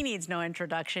 but he needs no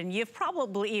introduction. You've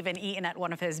probably even eaten at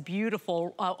one of his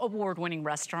beautiful award-winning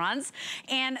restaurants,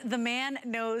 and the man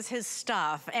knows his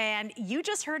stuff. And you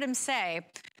just heard him say,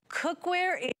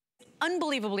 cookware is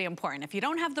unbelievably important. If you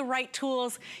don't have the right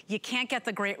tools, you can't get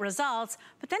the great results.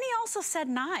 But then he also said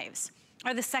knives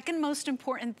are the second most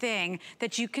important thing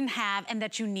that you can have and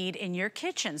that you need in your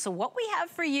kitchen. So what we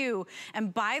have for you,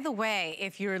 and by the way,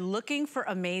 if you're looking for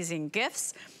amazing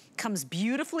gifts, comes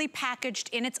beautifully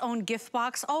packaged in its own gift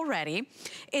box already,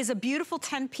 is a beautiful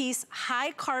 10-piece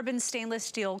high-carbon stainless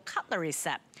steel cutlery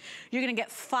set. You're gonna get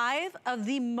 5 of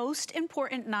the most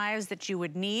important knives that you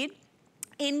would need,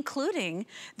 including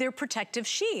their protective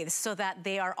sheaths, so that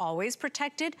they are always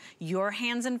protected, your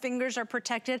hands and fingers are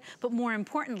protected, but more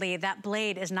importantly, that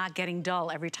blade is not getting dull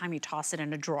every time you toss it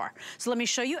in a drawer. So let me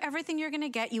show you everything you're gonna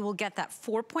get. You will get that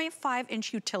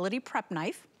 4.5-inch utility prep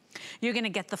knife. You're gonna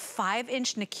get the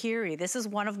 5-inch Nakiri. This is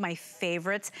one of my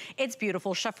favorites. It's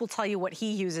beautiful. Chef will tell you what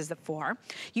he uses it for.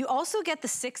 You also get the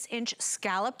 6-inch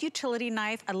scalloped utility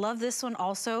knife. I love this one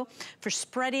also for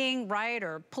spreading, right,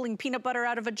 or pulling peanut butter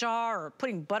out of a jar or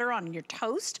putting butter on your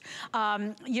toast.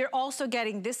 You're also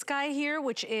getting this guy here,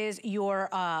 which is your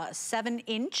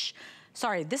 7-inch,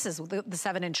 sorry, this is the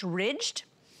 7-inch ridged.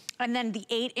 And then the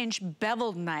 8-inch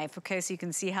beveled knife, okay, so you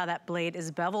can see how that blade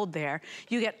is beveled there.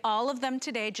 You get all of them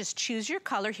today. Just choose your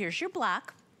color. Here's your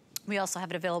black. We also have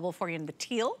it available for you in the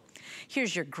teal.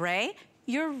 Here's your gray.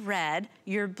 your red,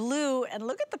 your blue, and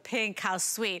look at the pink, how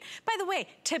sweet. By the way,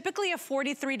 typically a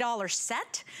 $43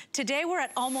 set. Today we're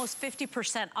at almost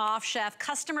 50% off, Chef.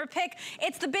 Customer pick,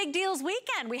 it's the big deals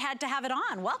weekend. We had to have it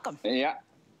on. Welcome. Yeah,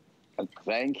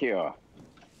 thank you.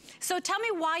 So tell me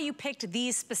why you picked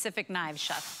these specific knives,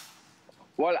 Chef.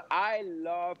 Well, I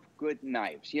love good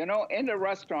knives. You know, in the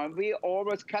restaurant, we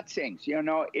always cut things. You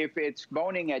know, if it's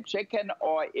boning a chicken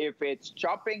or if it's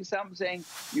chopping something,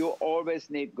 you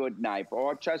always need good knife,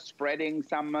 or just spreading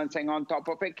something on top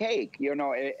of a cake, you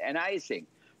know, an icing.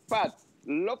 But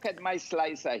look at my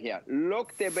slicer here.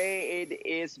 Look the way it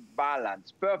is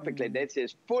balanced perfectly. This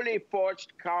is fully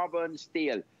forged carbon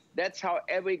steel. That's how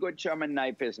every good German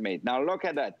knife is made. Now look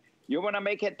at that. You want to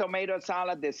make a tomato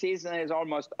salad, the season is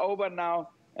almost over now,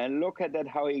 and look at that,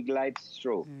 how he glides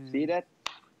through. See that?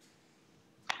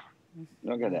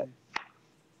 Look at that.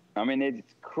 I mean,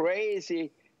 it's crazy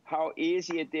how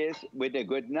easy it is with a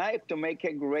good knife to make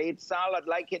a great salad,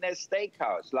 like in a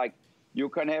steakhouse. Like you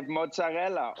can have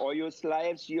mozzarella, or you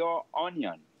slice your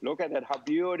onion. Look at that, how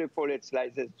beautiful it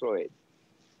slices through it.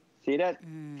 See that?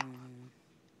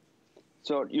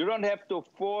 So you don't have to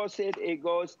force it. It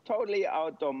goes totally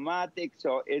automatic.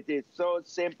 So it is so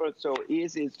simple, so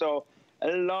easy. So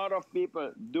a lot of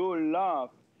people do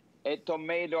love a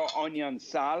tomato onion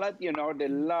salad. You know, they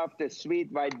love the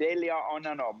sweet Vidalia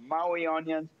onion or Maui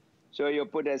onions. So you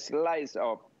put a slice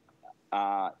of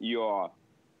your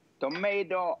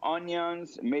tomato,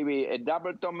 onions, maybe a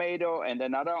double tomato and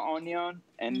another onion,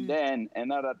 and then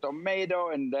another tomato,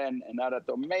 and then another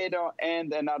tomato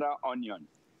and another onion.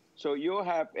 So you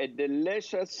have a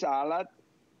delicious salad.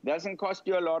 Doesn't cost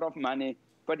you a lot of money.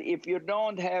 But if you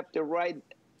don't have the right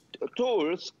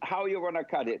tools, how are you going to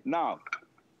cut it? Now,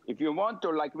 if you want to,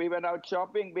 like we went out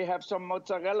shopping, we have some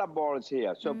mozzarella balls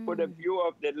here. So put a few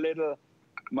of the little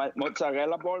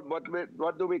mozzarella balls.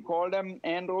 What do we call them,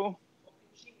 Andrew?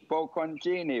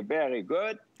 Bocconcini. Very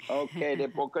good. Okay, the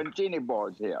bocconcini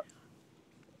balls here.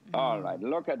 All right,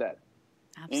 look at that.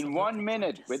 Absolutely in 1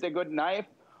 minute, gorgeous. With a good knife,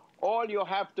 all you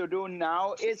have to do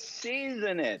now is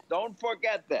season it. Don't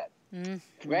forget that.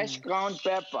 Fresh ground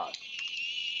pepper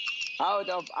out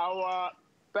of our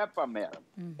pepper mill.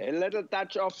 A little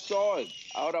touch of salt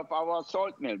out of our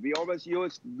salt mill. We always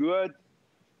use good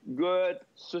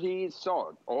sea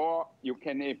salt. Or you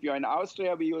can, if you're in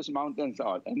Austria, we use mountain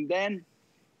salt. And then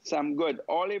some good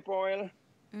olive oil.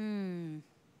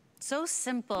 So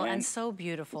simple and so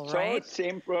beautiful, right? So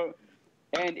simple.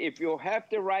 And if you have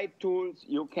the right tools,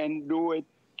 you can do it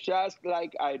just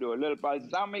like I do. A little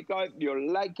balsamico, if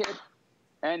you like it.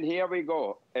 And here we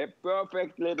go. A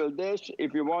perfect little dish.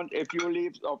 If you want a few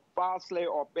leaves of parsley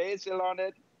or basil on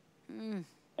it,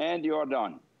 and you're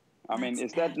done. I mean,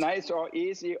 is that nice or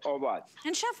easy or what?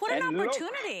 And Chef, what an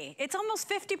opportunity. Look, it's almost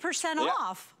 50%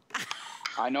 off.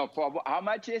 I know. For how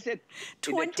much is it?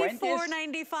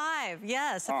 $24.95.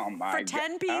 Yes. Oh my for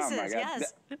 10 pieces. Oh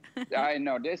yes. I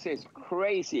know. This is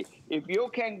crazy. If you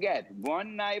can get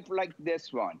one knife like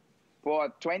this one for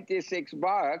 26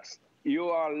 bucks, you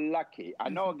are lucky. I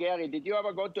know, Gary. Did you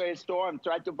ever go to a store and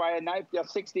try to buy a knife? They're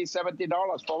 $60,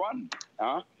 $70 for one.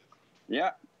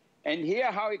 Yeah. And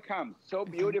here how it comes. So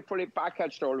beautifully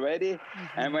packaged already.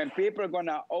 And when people are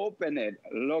gonna open it,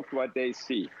 look what they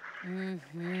see.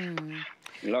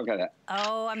 Look at that.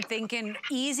 Oh, I'm thinking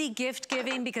easy gift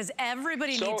giving because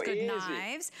everybody needs good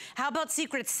knives. How about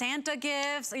Secret Santa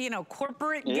gifts, you know,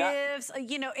 corporate gifts?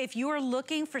 You know, if you are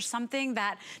looking for something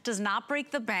that does not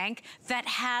break the bank, that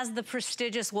has the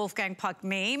prestigious Wolfgang Puck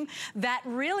name, that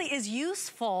really is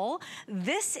useful,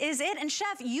 this is it. And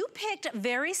Chef, you picked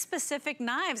very specific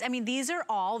knives. I mean, these are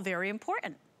all very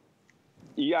important.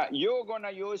 Yeah, you're gonna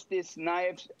use these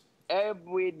knives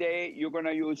every day. You're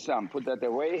gonna use some. Put that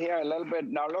away here a little bit.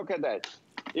 Now look at that.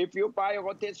 If you buy a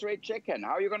rotisserie chicken,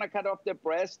 how are you gonna cut off the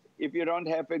breast if you don't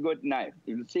have a good knife?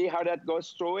 You see how that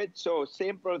goes through it? So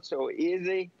simple, so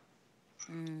easy.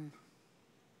 Look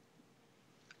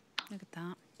at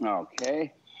that.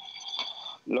 Okay.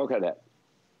 Look at that.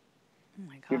 Oh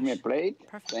my gosh. Give me a plate.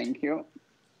 Perfect. Thank you.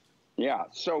 Yeah,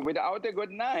 so without a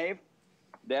good knife,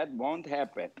 that won't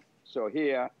happen. So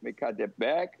here, we cut it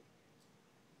back.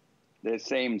 The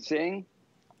same thing.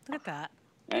 Look at that.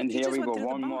 And here we go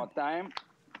one more time.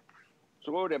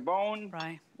 Through the bone,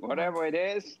 whatever it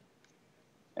is.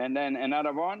 And then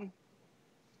another one.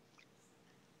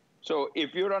 So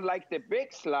if you don't like the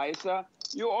big slicer,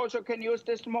 you also can use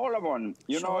the smaller one.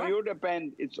 You know, you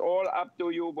depend. It's all up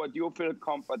to you what you feel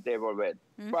comfortable with.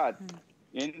 But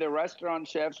in the restaurant,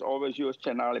 chefs always use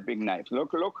generally big knives.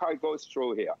 Look how it goes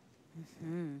through here.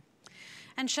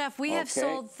 And Chef, we have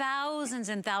sold thousands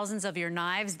and thousands of your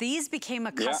knives. These became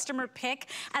a customer pick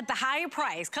at the higher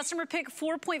price. Customer pick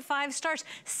 4.5 stars,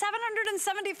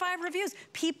 775 reviews.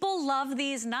 People love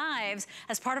these knives.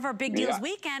 As part of our Big Deals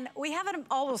weekend, we have it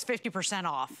almost 50%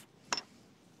 off.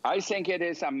 I think it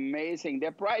is amazing.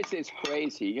 The price is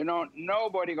crazy. You know,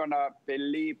 nobody gonna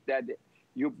believe that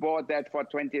you bought that for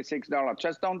 $26.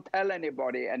 Just don't tell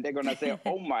anybody, and they're gonna say,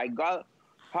 oh my God,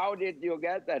 how did you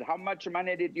get that? How much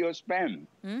money did you spend?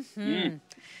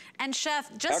 And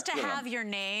Chef, just to have your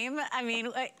name, I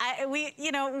mean,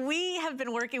 we have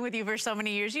been working with you for so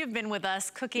many years. You've been with us,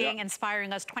 cooking,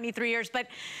 inspiring us 23 years, but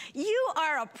you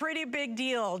are a pretty big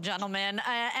deal, gentlemen.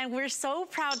 And we're so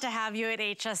proud to have you at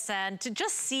HSN, to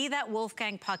just see that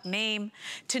Wolfgang Puck name,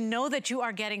 to know that you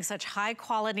are getting such high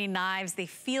quality knives. They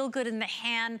feel good in the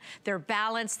hand, they're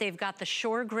balanced, they've got the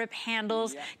Shore Grip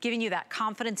handles, giving you that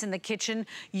confidence in the kitchen.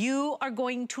 You are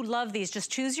going to love these.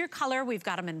 Just choose your color. We've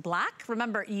got them in black.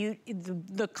 Remember,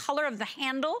 the color of the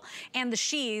handle and the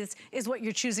sheaths is what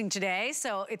you're choosing today.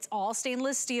 So it's all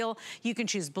stainless steel. You can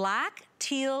choose black,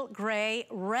 teal, gray,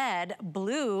 red,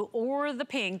 blue, or the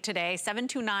pink today.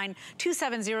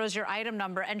 729-270 is your item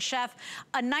number. And Chef,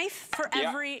 a knife for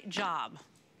every job.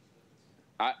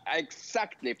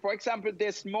 Exactly. For example,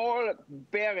 this small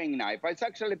bearing knife, it's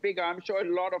actually bigger. I'm sure a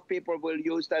lot of people will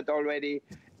use that already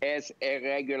as a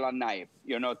regular knife,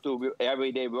 you know, to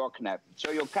everyday work knife. So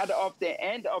you cut off the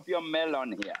end of your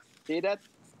melon here. See that?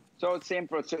 So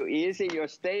simple, so easy. You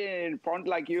stay in front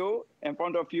like you, in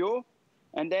front of you,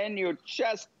 and then you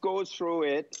just go through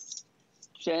it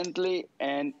gently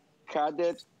and cut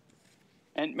it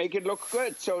and make it look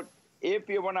good. So if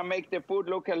you want to make the food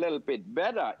look a little bit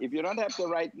better, if you don't have the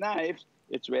right knives,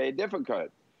 it's very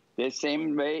difficult. The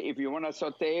same way, if you want to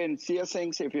saute and sear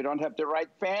things, if you don't have the right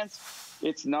pans,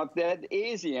 it's not that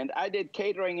easy. And I did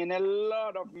catering in a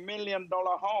lot of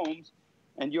million-dollar homes,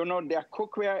 and you know, their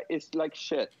cookware is like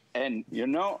shit. And you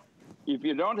know, if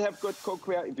you don't have good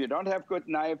cookware, if you don't have good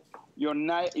knife, your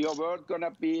work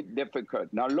gonna be difficult.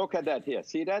 Now look at that here.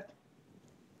 See that?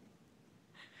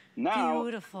 Now,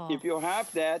 beautiful. If you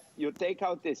have that, you take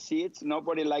out the seeds.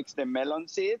 Nobody likes the melon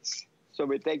seeds, so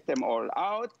we take them all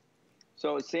out.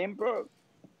 So simple.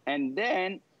 And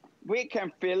then we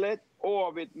can fill it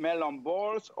or with melon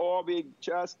balls, or we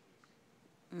just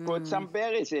put some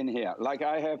berries in here. Like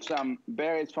I have some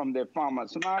berries from the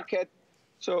farmer's market.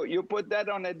 So you put that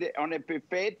on a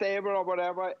buffet table or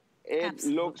whatever. It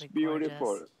Absolutely looks beautiful,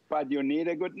 gorgeous. But you need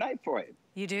a good knife for it.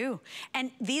 You do. And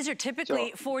these are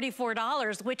typically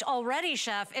 $44, which already,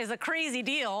 Chef, is a crazy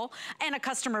deal and a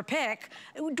customer pick.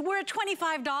 We're at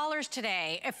 $25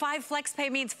 today. If 5 flex pay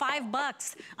means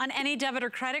 $5 on any debit or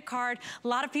credit card. A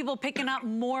lot of people picking up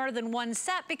more than one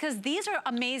set because these are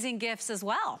amazing gifts as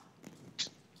well.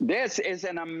 This is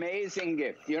an amazing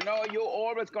gift. You know, you're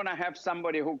always going to have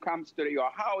somebody who comes to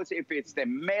your house, if it's the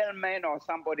mailman or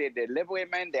somebody, the delivery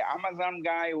man, the Amazon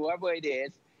guy, whoever it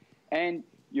is, and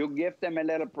you give them a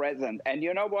little present. And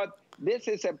you know what? This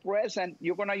is a present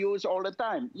you're going to use all the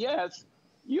time. Yes,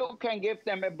 you can give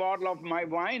them a bottle of my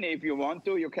wine if you want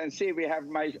to. You can see we have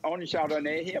my own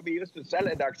Chardonnay here. We used to sell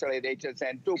it actually at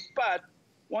HSN too. But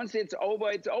once it's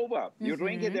over, it's over. You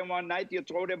drink it in one night, you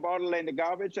throw the bottle in the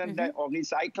garbage and or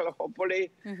recycle,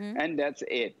 hopefully, and that's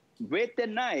it. With the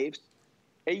knives,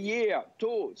 a year,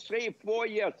 2, 3, 4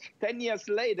 years, 10 years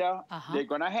later, they're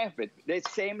going to have it. The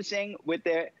same thing with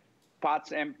the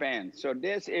pots and pans. So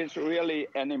this is really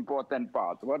an important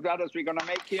part. What others we gonna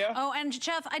make here? Oh, and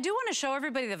Chef, I do want to show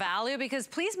everybody the value because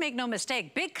please make no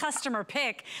mistake, big customer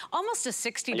pick, almost a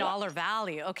 $60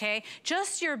 value, okay?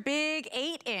 Just your big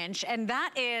 8-inch, and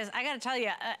that is, I gotta tell you,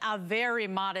 a very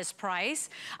modest price.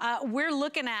 We're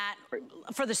looking at,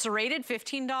 for the serrated,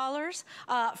 $15,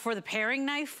 for the paring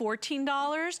knife,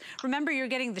 $14. Remember, you're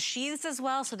getting the sheaths as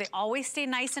well, so they always stay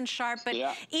nice and sharp, but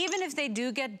even if they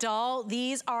do get dull,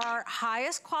 these are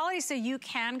highest quality, so you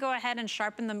can go ahead and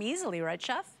sharpen them easily, right,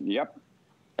 Chef? Yep.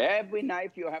 Every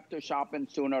knife you have to sharpen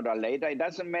sooner or later. It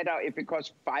doesn't matter if it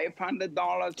costs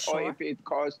 $500 or if it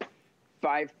costs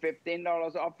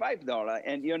 $15 or $5.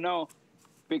 And you know,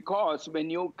 because when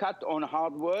you cut on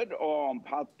hardwood or on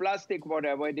hard plastic,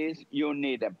 whatever it is, you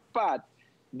need it. But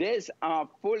these are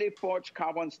fully forged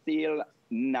carbon steel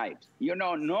knives. You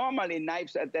know, normally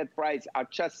knives at that price are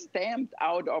just stamped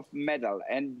out of metal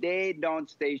and they don't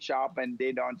stay sharp and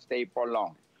they don't stay for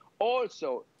long.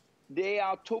 Also, they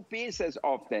are 2 pieces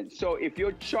often. So if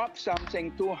you chop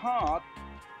something too hard,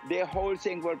 the whole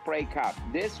thing will break up.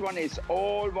 This one is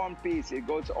all one piece. It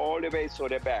goes all the way through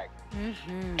the back.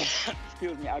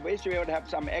 Excuse me. I wish we would have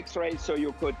some x-rays so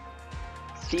you could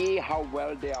see how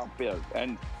well they are built.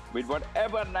 And With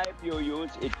whatever knife you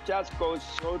use, it just goes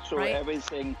through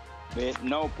everything with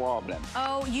no problem.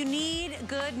 Oh, you need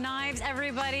good knives,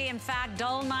 everybody. In fact,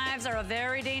 dull knives are a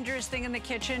very dangerous thing in the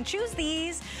kitchen. Choose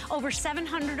these. Over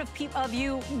 700 of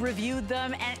you reviewed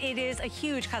them, and it is a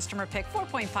huge customer pick.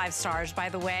 4.5 stars, by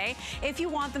the way. If you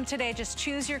want them today, just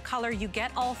choose your color. You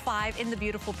get all 5 in the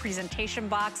beautiful presentation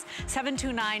box.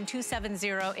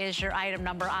 729270 is your item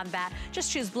number on that.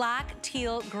 Just choose black,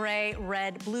 teal, gray,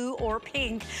 red, blue, or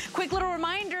pink. Quick little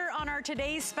reminder on our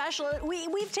today's special.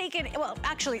 We've taken, well,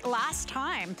 actually, last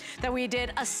time that we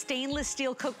did a stainless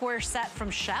steel cookware set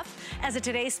from Chef as a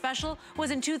today's special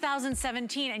was in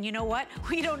 2017. And you know what?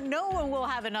 We don't know when we'll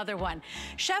have another one.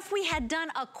 Chef, we had done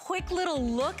a quick little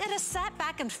look at a set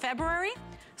back in February.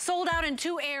 Sold out in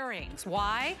 2 airings.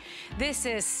 Why? This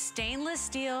is stainless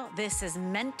steel. This is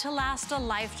meant to last a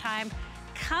lifetime.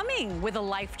 Coming with a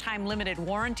lifetime limited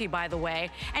warranty, by the way,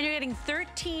 and you're getting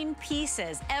 13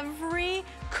 pieces. Every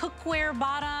cookware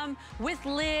bottom with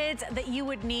lids that you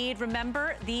would need.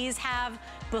 Remember, these have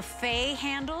buffet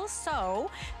handles, so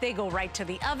they go right to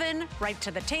the oven, right to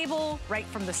the table, right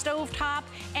from the stove top,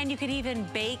 and you can even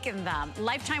bake in them.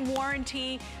 Lifetime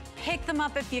warranty. Pick them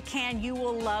up if you can. You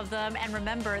will love them. And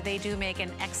remember, they do make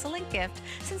an excellent gift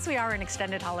since we are in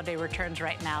extended holiday returns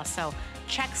right now. So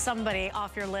check somebody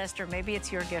off your list, or maybe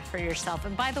it's your gift for yourself.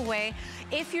 And by the way,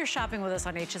 if you're shopping with us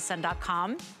on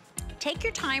hsn.com, take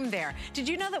your time there. Did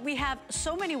you know that we have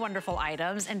so many wonderful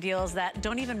items and deals that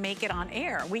don't even make it on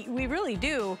air? We really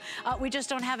do. We just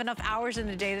don't have enough hours in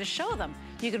the day to show them.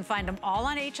 You can find them all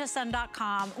on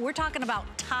hsn.com. We're talking about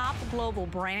top global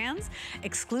brands,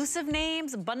 exclusive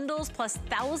names, bundles, plus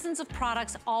thousands of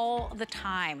products all the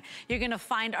time. You're gonna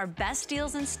find our best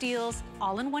deals and steals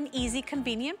all in one easy,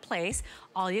 convenient place.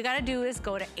 All you gotta do is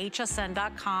go to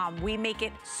hsn.com. We make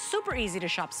it super easy to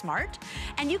shop smart.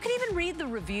 And you can even read the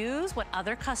reviews, what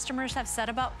other customers have said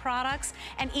about products,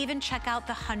 and even check out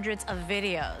the hundreds of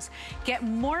videos. Get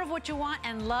more of what you want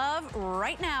and love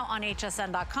right now on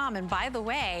hsn.com. And by the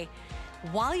way,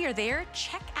 while you're there,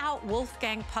 check out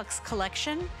Wolfgang Puck's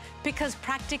collection, because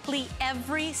practically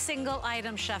every single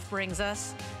item Chef brings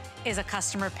us is a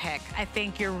customer pick. I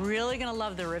think you're really gonna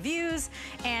love the reviews,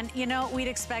 and you know, we'd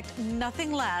expect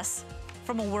nothing less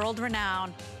from a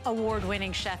world-renowned,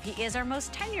 award-winning chef. He is our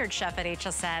most tenured chef at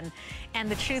HSN. And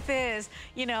the truth is,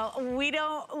 you know,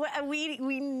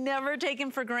 we never take him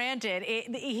for granted.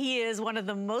 He is one of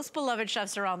the most beloved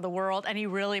chefs around the world, and he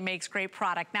really makes great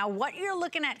product. Now, what you're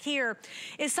looking at here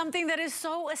is something that is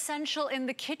so essential in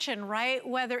the kitchen, right?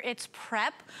 Whether it's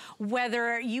prep,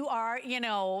 whether you are, you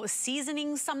know,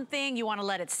 seasoning something, you wanna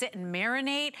let it sit and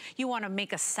marinate, you wanna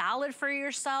make a salad for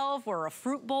yourself or a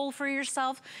fruit bowl for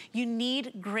yourself, you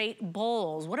need great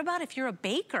bowls. What about if you're a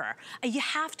baker? You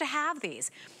have to have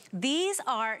these. These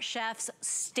are Chef's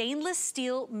stainless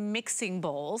steel mixing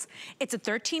bowls. It's a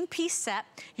 13-piece set.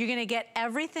 You're gonna get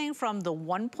everything from the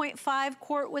 1.5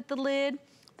 quart with the lid,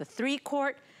 the 3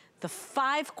 quart, the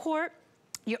 5 quart.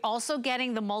 You're also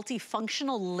getting the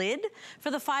multifunctional lid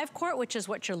for the 5 quart, which is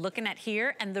what you're looking at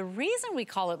here. And the reason we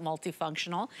call it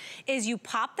multifunctional is you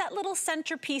pop that little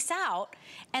centerpiece out,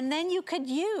 and then you could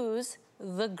use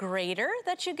the grater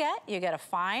that you get a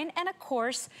fine and a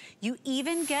coarse. You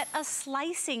even get a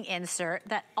slicing insert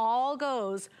that all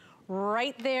goes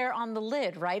right there on the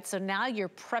lid, right? So now you're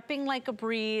prepping like a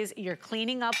breeze, you're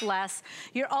cleaning up less.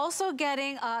 You're also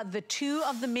getting the 2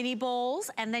 of the mini bowls,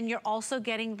 and then you're also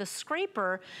getting the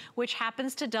scraper, which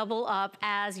happens to double up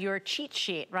as your cheat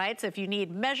sheet, right? So if you need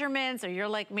measurements, or you're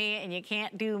like me and you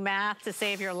can't do math to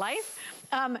save your life,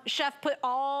 Chef put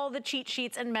all the cheat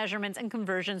sheets and measurements and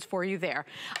conversions for you there.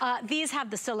 These have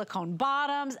the silicone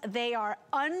bottoms. They are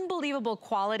unbelievable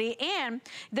quality, and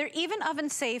they're even oven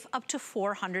safe up to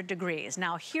 400 degrees.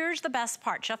 Now, here's the best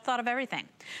part. Chef thought of everything,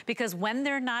 because when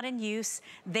they're not in use,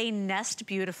 they nest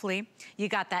beautifully. You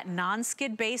got that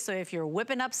non-skid base, so if you're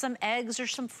whipping up some eggs or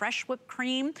some fresh whipped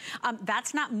cream,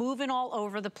 that's not moving all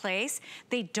over the place.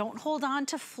 They don't hold on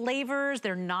to flavors.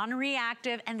 They're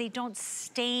non-reactive, and they don't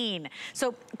stain.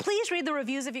 So please read the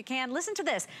reviews if you can. Listen to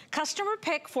this. Customer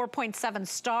pick 4.7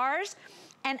 stars.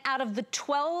 And out of the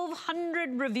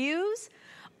 1,200 reviews,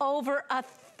 over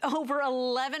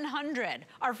 1,100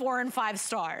 are 4 and 5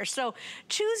 stars. So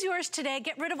choose yours today.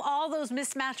 Get rid of all those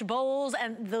mismatched bowls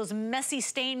and those messy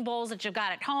stain bowls that you've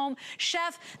got at home.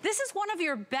 Chef, this is one of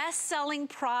your best-selling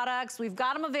products. We've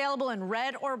got them available in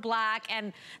red or black,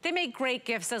 and they make great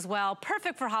gifts as well.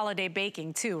 Perfect for holiday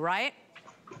baking too, right?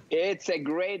 It's a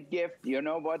great gift. You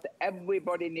know what?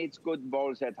 Everybody needs good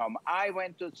bowls at home. I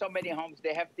went to so many homes.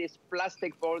 They have these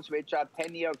plastic bowls which are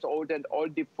 10 years old and all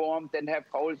deformed and have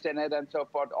holes in it and so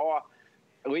forth. Or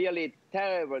really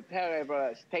terrible,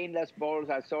 terrible stainless bowls.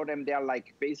 I saw them. They're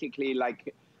like basically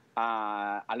like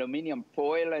aluminum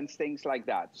foil and things like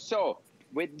that. So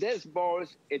with these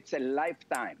bowls, it's a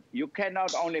lifetime. You can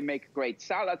not only make great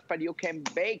salads, but you can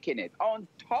bake in it. On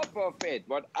top of it,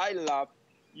 what I love,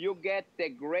 you get the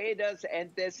graters and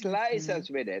the slicers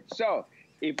with it. So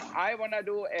if I want to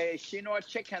do a chinois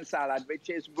chicken salad, which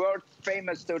is world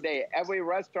famous today, every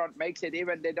restaurant makes it,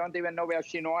 even they don't even know where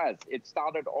chinois is. It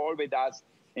started all with us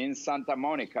in Santa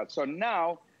Monica. So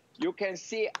now you can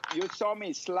see, you saw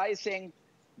me slicing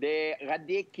the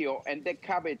radicchio and the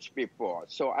cabbage before.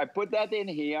 So I put that in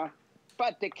here,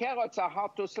 but the carrots are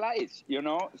hard to slice, you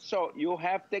know? So you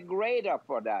have the grater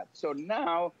for that. So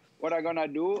now what I'm gonna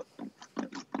do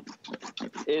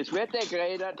is with the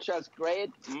grater, just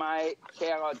grate my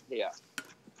carrot here.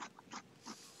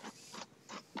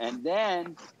 And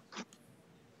then,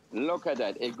 look at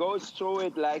that. It goes through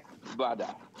it like butter.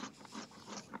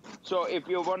 So if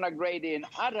you want to grate in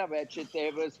other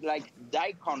vegetables, like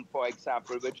daikon, for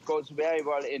example, which goes very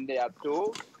well in there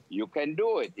too, you can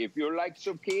do it. If you like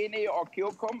zucchini or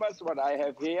cucumbers, what I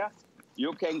have here,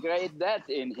 you can grate that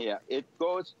in here. It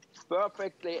goes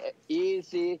perfectly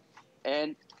easy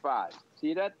and fast.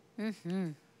 See that? Mm-hmm.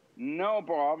 No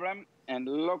problem. And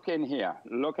look in here.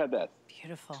 Look at that.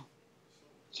 Beautiful.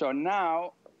 So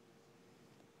now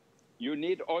you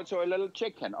need also a little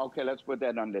chicken. Okay, let's put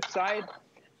that on the side.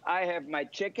 I have my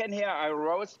chicken here. I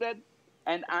roasted.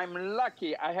 And I'm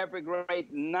lucky. I have a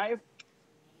great knife.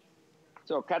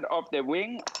 So cut off the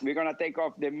wing. We're going to take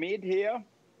off the meat here.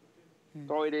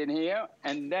 Throw it in here.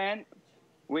 And then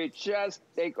we just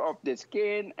take off the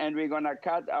skin. And we're going to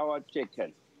cut our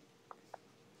chicken.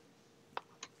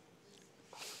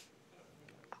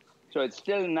 So it's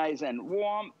still nice and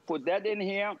warm. Put that in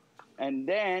here. And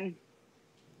then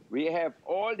we have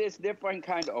all these different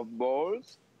kind of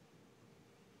bowls.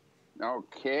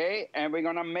 Okay, and we're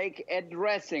gonna make a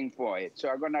dressing for it. So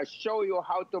I'm gonna show you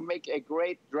how to make a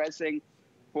great dressing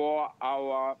for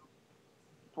our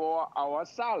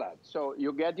salad. So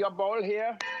you get your bowl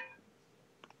here.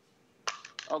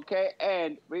 Okay,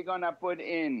 and we're gonna put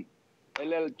in a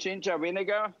little ginger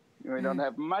vinegar. We don't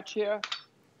have much here.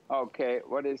 Okay,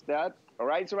 what is that?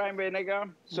 Rice wine vinegar,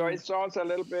 soy sauce a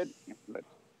little bit.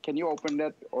 Can you open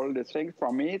that, all the things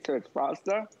for me so it's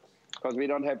faster? Because we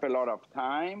don't have a lot of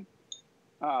time.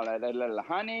 A little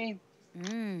honey.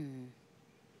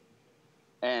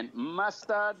 And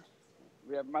mustard.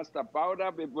 We have mustard powder.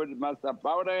 We put mustard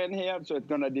powder in here, so it's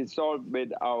going to dissolve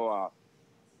with our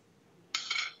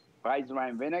rice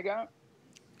wine vinegar.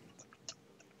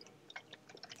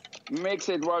 Mix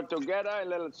it well together, a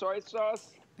little soy sauce.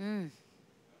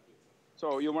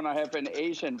 So you want to have an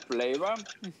Asian flavor.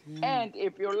 And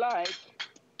if you like,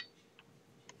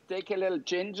 take a little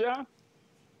ginger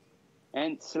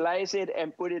and slice it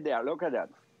and put it there. Look at that.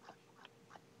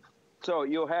 So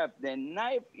you have the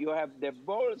knife, you have the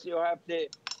bowls, you have the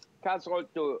casserole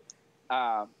to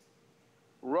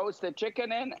roast the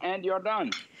chicken in, and you're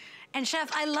done. And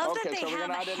Chef, I love that they have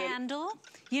a handle,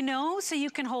 you know, so you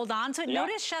can hold on to it. Yeah,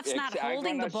 notice Chef's not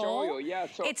holding the bowl. Yeah,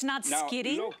 so it's not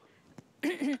skidding. Look,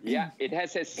 yeah, it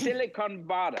has a silicone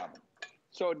bottom.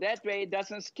 So that way it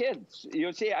doesn't skid.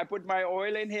 You see, I put my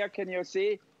oil in here. Can you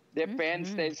see? The pan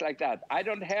stays like that. I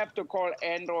don't have to call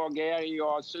Andrew or Gary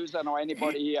or Susan or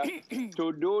anybody here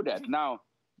to do that. Now,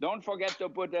 don't forget to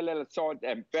put a little salt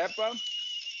and pepper.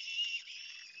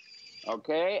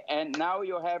 Okay, and now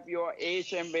you have your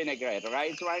Asian vinaigrette.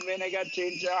 Rice wine vinegar,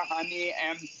 ginger, honey,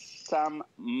 and some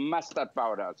mustard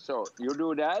powder. So you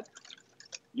do that.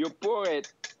 You pour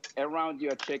it around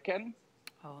your chicken.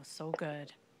 Oh, so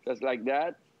good. Just like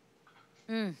that.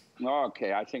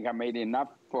 Okay, I think I made enough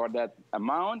for that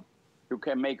amount. You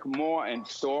can make more and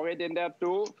store it in there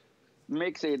too.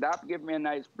 Mix it up. Give me a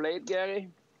nice plate, Gary.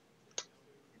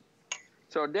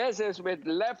 So this is with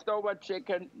leftover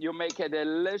chicken. You make a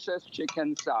delicious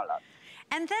chicken salad.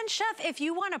 And then, Chef, if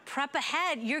you want to prep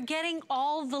ahead, you're getting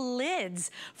all the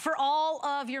lids for all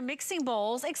of your mixing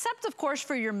bowls, except, of course,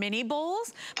 for your mini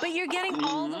bowls. But you're getting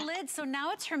all the lids, so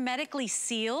now it's hermetically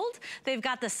sealed. They've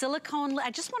got the silicone. I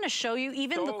just want to show you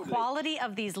even the quality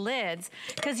of these lids,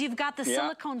 because you've got the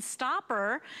silicone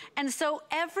stopper, and so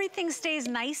everything stays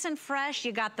nice and fresh.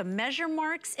 You got the measure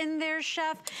marks in there,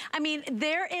 Chef. I mean,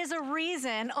 there is a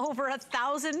reason over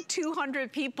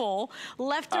 1,200 people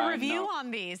left a review on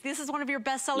these. This is one of your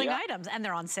best-selling items, and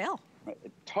they're on sale.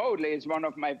 Totally, it's one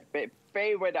of my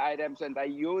favorite items, and I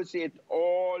use it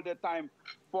all the time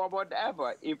for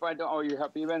whatever. If I don't, oh, you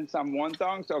have even some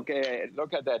wontons. Okay,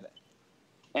 look at that.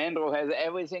 Andrew has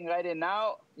everything ready.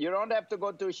 Now, you don't have to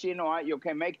go to Chinois. You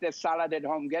can make the salad at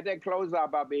home. Get a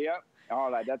close-up up here.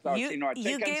 All right, that's our Chinois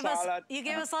chicken salad. You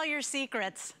gave us all your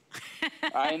secrets.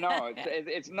 I know.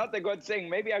 It's not a good thing.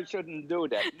 Maybe I shouldn't do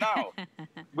that. Now,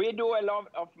 we do a lot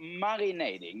of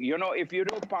marinating. You know, if you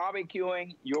do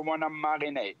barbecuing, you want to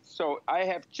marinate. So I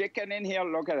have chicken in here.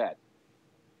 Look at that.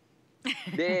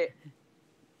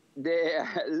 The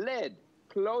lid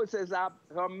closes up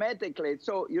hermetically,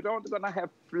 so you don't gonna have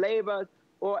flavors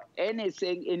or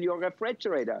anything in your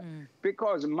refrigerator,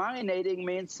 because marinating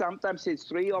means sometimes it's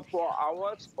 3 or 4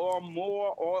 hours or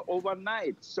more or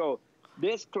overnight. So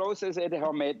this closes it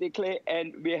hermetically,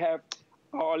 and we have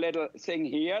our little thing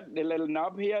here, the little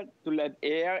knob here to let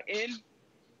air in.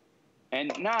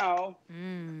 And now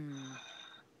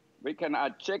we can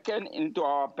add chicken into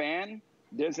our pan.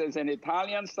 This is an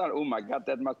Italian style. Oh my God,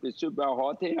 that must be super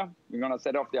hot here. We're gonna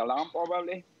set off the alarm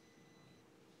probably.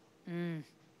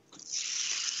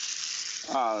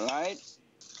 All right.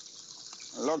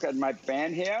 Look at my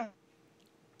pan here.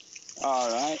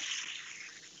 All right.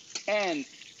 And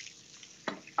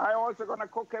I also gonna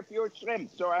cook a few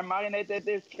shrimp. So I marinated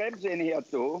these shrimps in here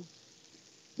too,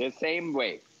 the same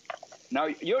way. Now,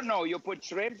 you know, you put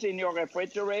shrimps in your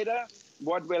refrigerator,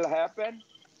 what will happen?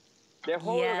 The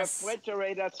whole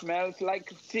refrigerator smells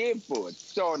like seafood.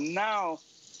 So now,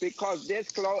 because this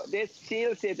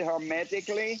seals it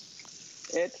hermetically,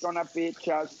 it's gonna be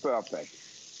just perfect.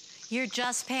 You're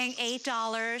just paying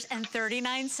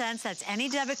 $8.39. That's any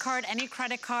debit card, any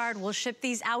credit card. We'll ship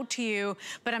these out to you.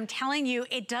 But I'm telling you,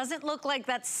 it doesn't look like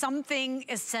that's something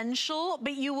essential,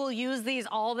 but you will use these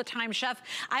all the time. Chef,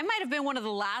 I might have been one of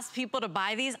the last people to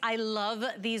buy these. I love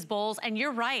these bowls, and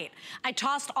you're right. I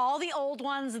tossed all the old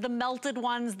ones, the melted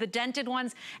ones, the dented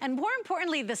ones, and more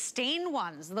importantly, the stained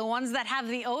ones, the ones that have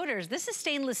the odors. This is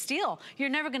stainless steel. You're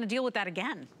never gonna deal with that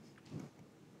again.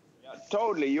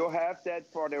 Totally, you have that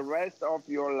for the rest of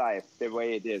your life, the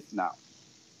way it is now.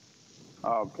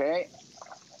 Okay.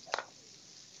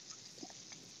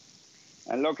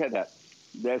 And look at that.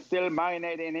 They're still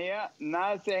marinating here.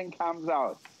 Nothing comes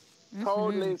out.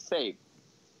 Totally safe.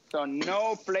 So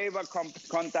no flavor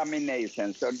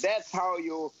contamination. So that's how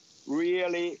you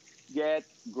really get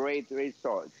great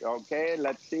results. Okay,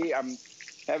 let's see. I'm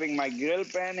having my grill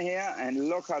pan here, and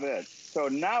look at it. So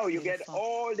now you get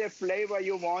all the flavor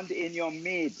you want in your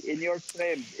meat, in your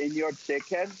shrimp, in your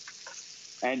chicken,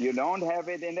 and you don't have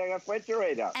it in the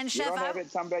refrigerator. And you Chef, don't have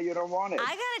it somewhere you don't want it. I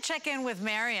gotta check in with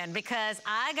Marion because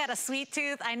I got a sweet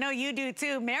tooth. I know you do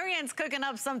too. Marion's cooking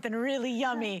up something really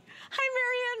yummy. Hi,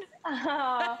 Marion.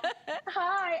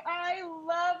 Hi, I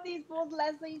love these bowls,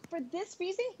 Leslie, for this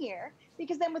reason here,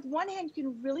 because then with one hand you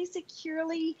can really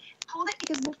securely hold it,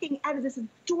 because looking at this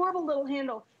adorable little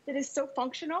handle that is so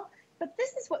functional. But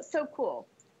this is what's so cool.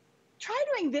 Try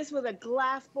doing this with a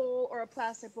glass bowl or a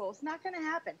plastic bowl. It's not going to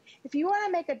happen. If you want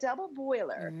to make a double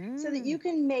boiler so that you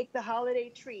can make the holiday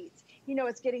treats, you know,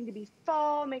 it's getting to be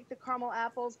fall, make the caramel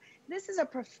apples. This is a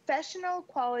professional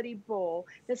quality bowl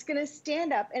that's going to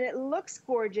stand up, and it looks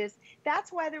gorgeous.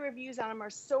 That's why the reviews on them are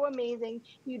so amazing.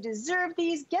 You deserve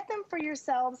these. Get them for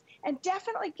yourselves, and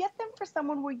definitely get them for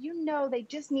someone where you know they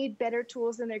just need better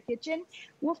tools in their kitchen.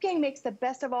 Wolfgang makes the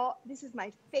best of all. This is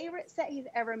my favorite set he's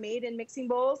ever made in mixing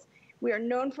bowls. We are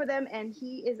known for them, and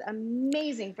he is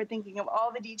amazing for thinking of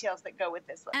all the details that go with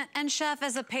this one. And Chef,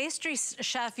 as a pastry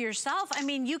chef yourself, I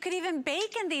mean, you could even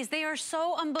bake in these. They are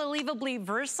so unbelievably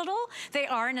versatile. They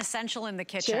are an essential in the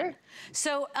kitchen. Sure.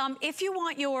 So if you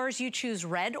want yours, you choose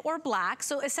red or black.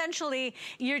 So essentially,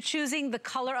 you're choosing the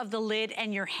color of the lid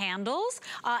and your handles.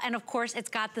 And of course, it's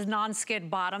got the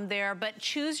non-skid bottom there, but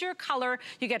choose your color.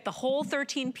 You get the whole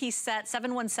 13-piece set,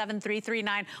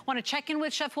 717-339. Want to check in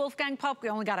with Chef Wolfgang Puck? We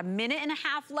only got a minute and a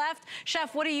half left.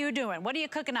 Chef, what are you doing? What are you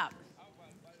cooking up?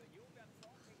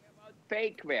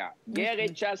 Bakeware. Gary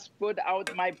just put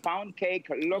out my pound cake.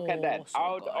 Look at that, so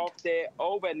out of the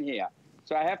oven here.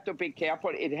 So I have to be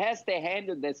careful. It has the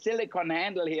handle, the silicone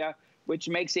handle here, which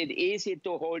makes it easy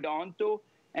to hold on to.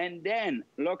 And then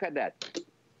look at that.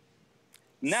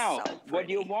 Now, what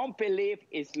you won't believe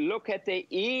is look at the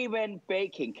even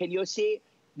baking. Can you see?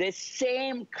 The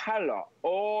same color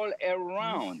all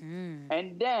around.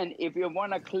 And then if you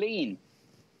want to clean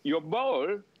your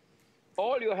bowl,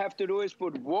 all you have to do is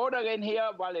put water in here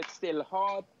while it's still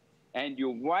hot, and you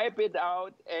wipe it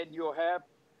out, and you have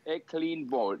a clean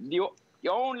bowl. You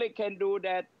only can do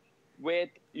that with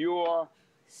your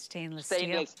stainless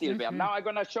steel. Now I'm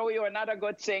going to show you another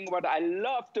good thing, what I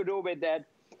love to do with that.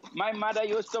 My mother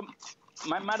used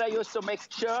to make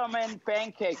German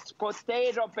pancakes,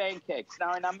 potato pancakes.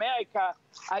 Now in America,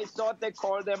 I thought they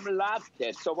call them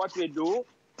latkes. So what we do,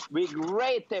 We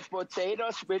grate the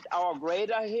potatoes with our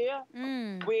grater here.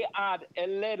 We add a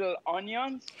little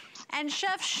onions. And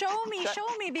Chef, show me,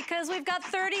 because we've got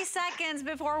 30 seconds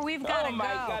before we've got to go. Oh my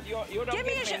God, you don't give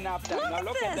me enough time. Now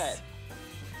look at that.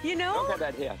 You know, look at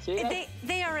that here. See that?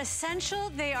 They are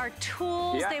essential. They are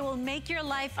tools. They will make your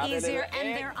life easier,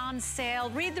 and they're on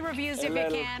sale. Read the reviews if you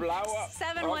can.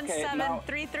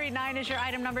 717-339 is your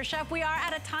item number. Chef, we are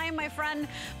out of time, my friend,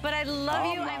 but I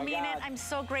love you. I mean it. I'm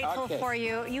so grateful for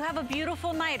you. You have a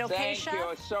beautiful night, okay, Chef?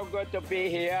 Thank you. So good to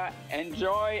be here.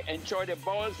 Enjoy the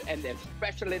bowls and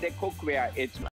especially the cookware. It's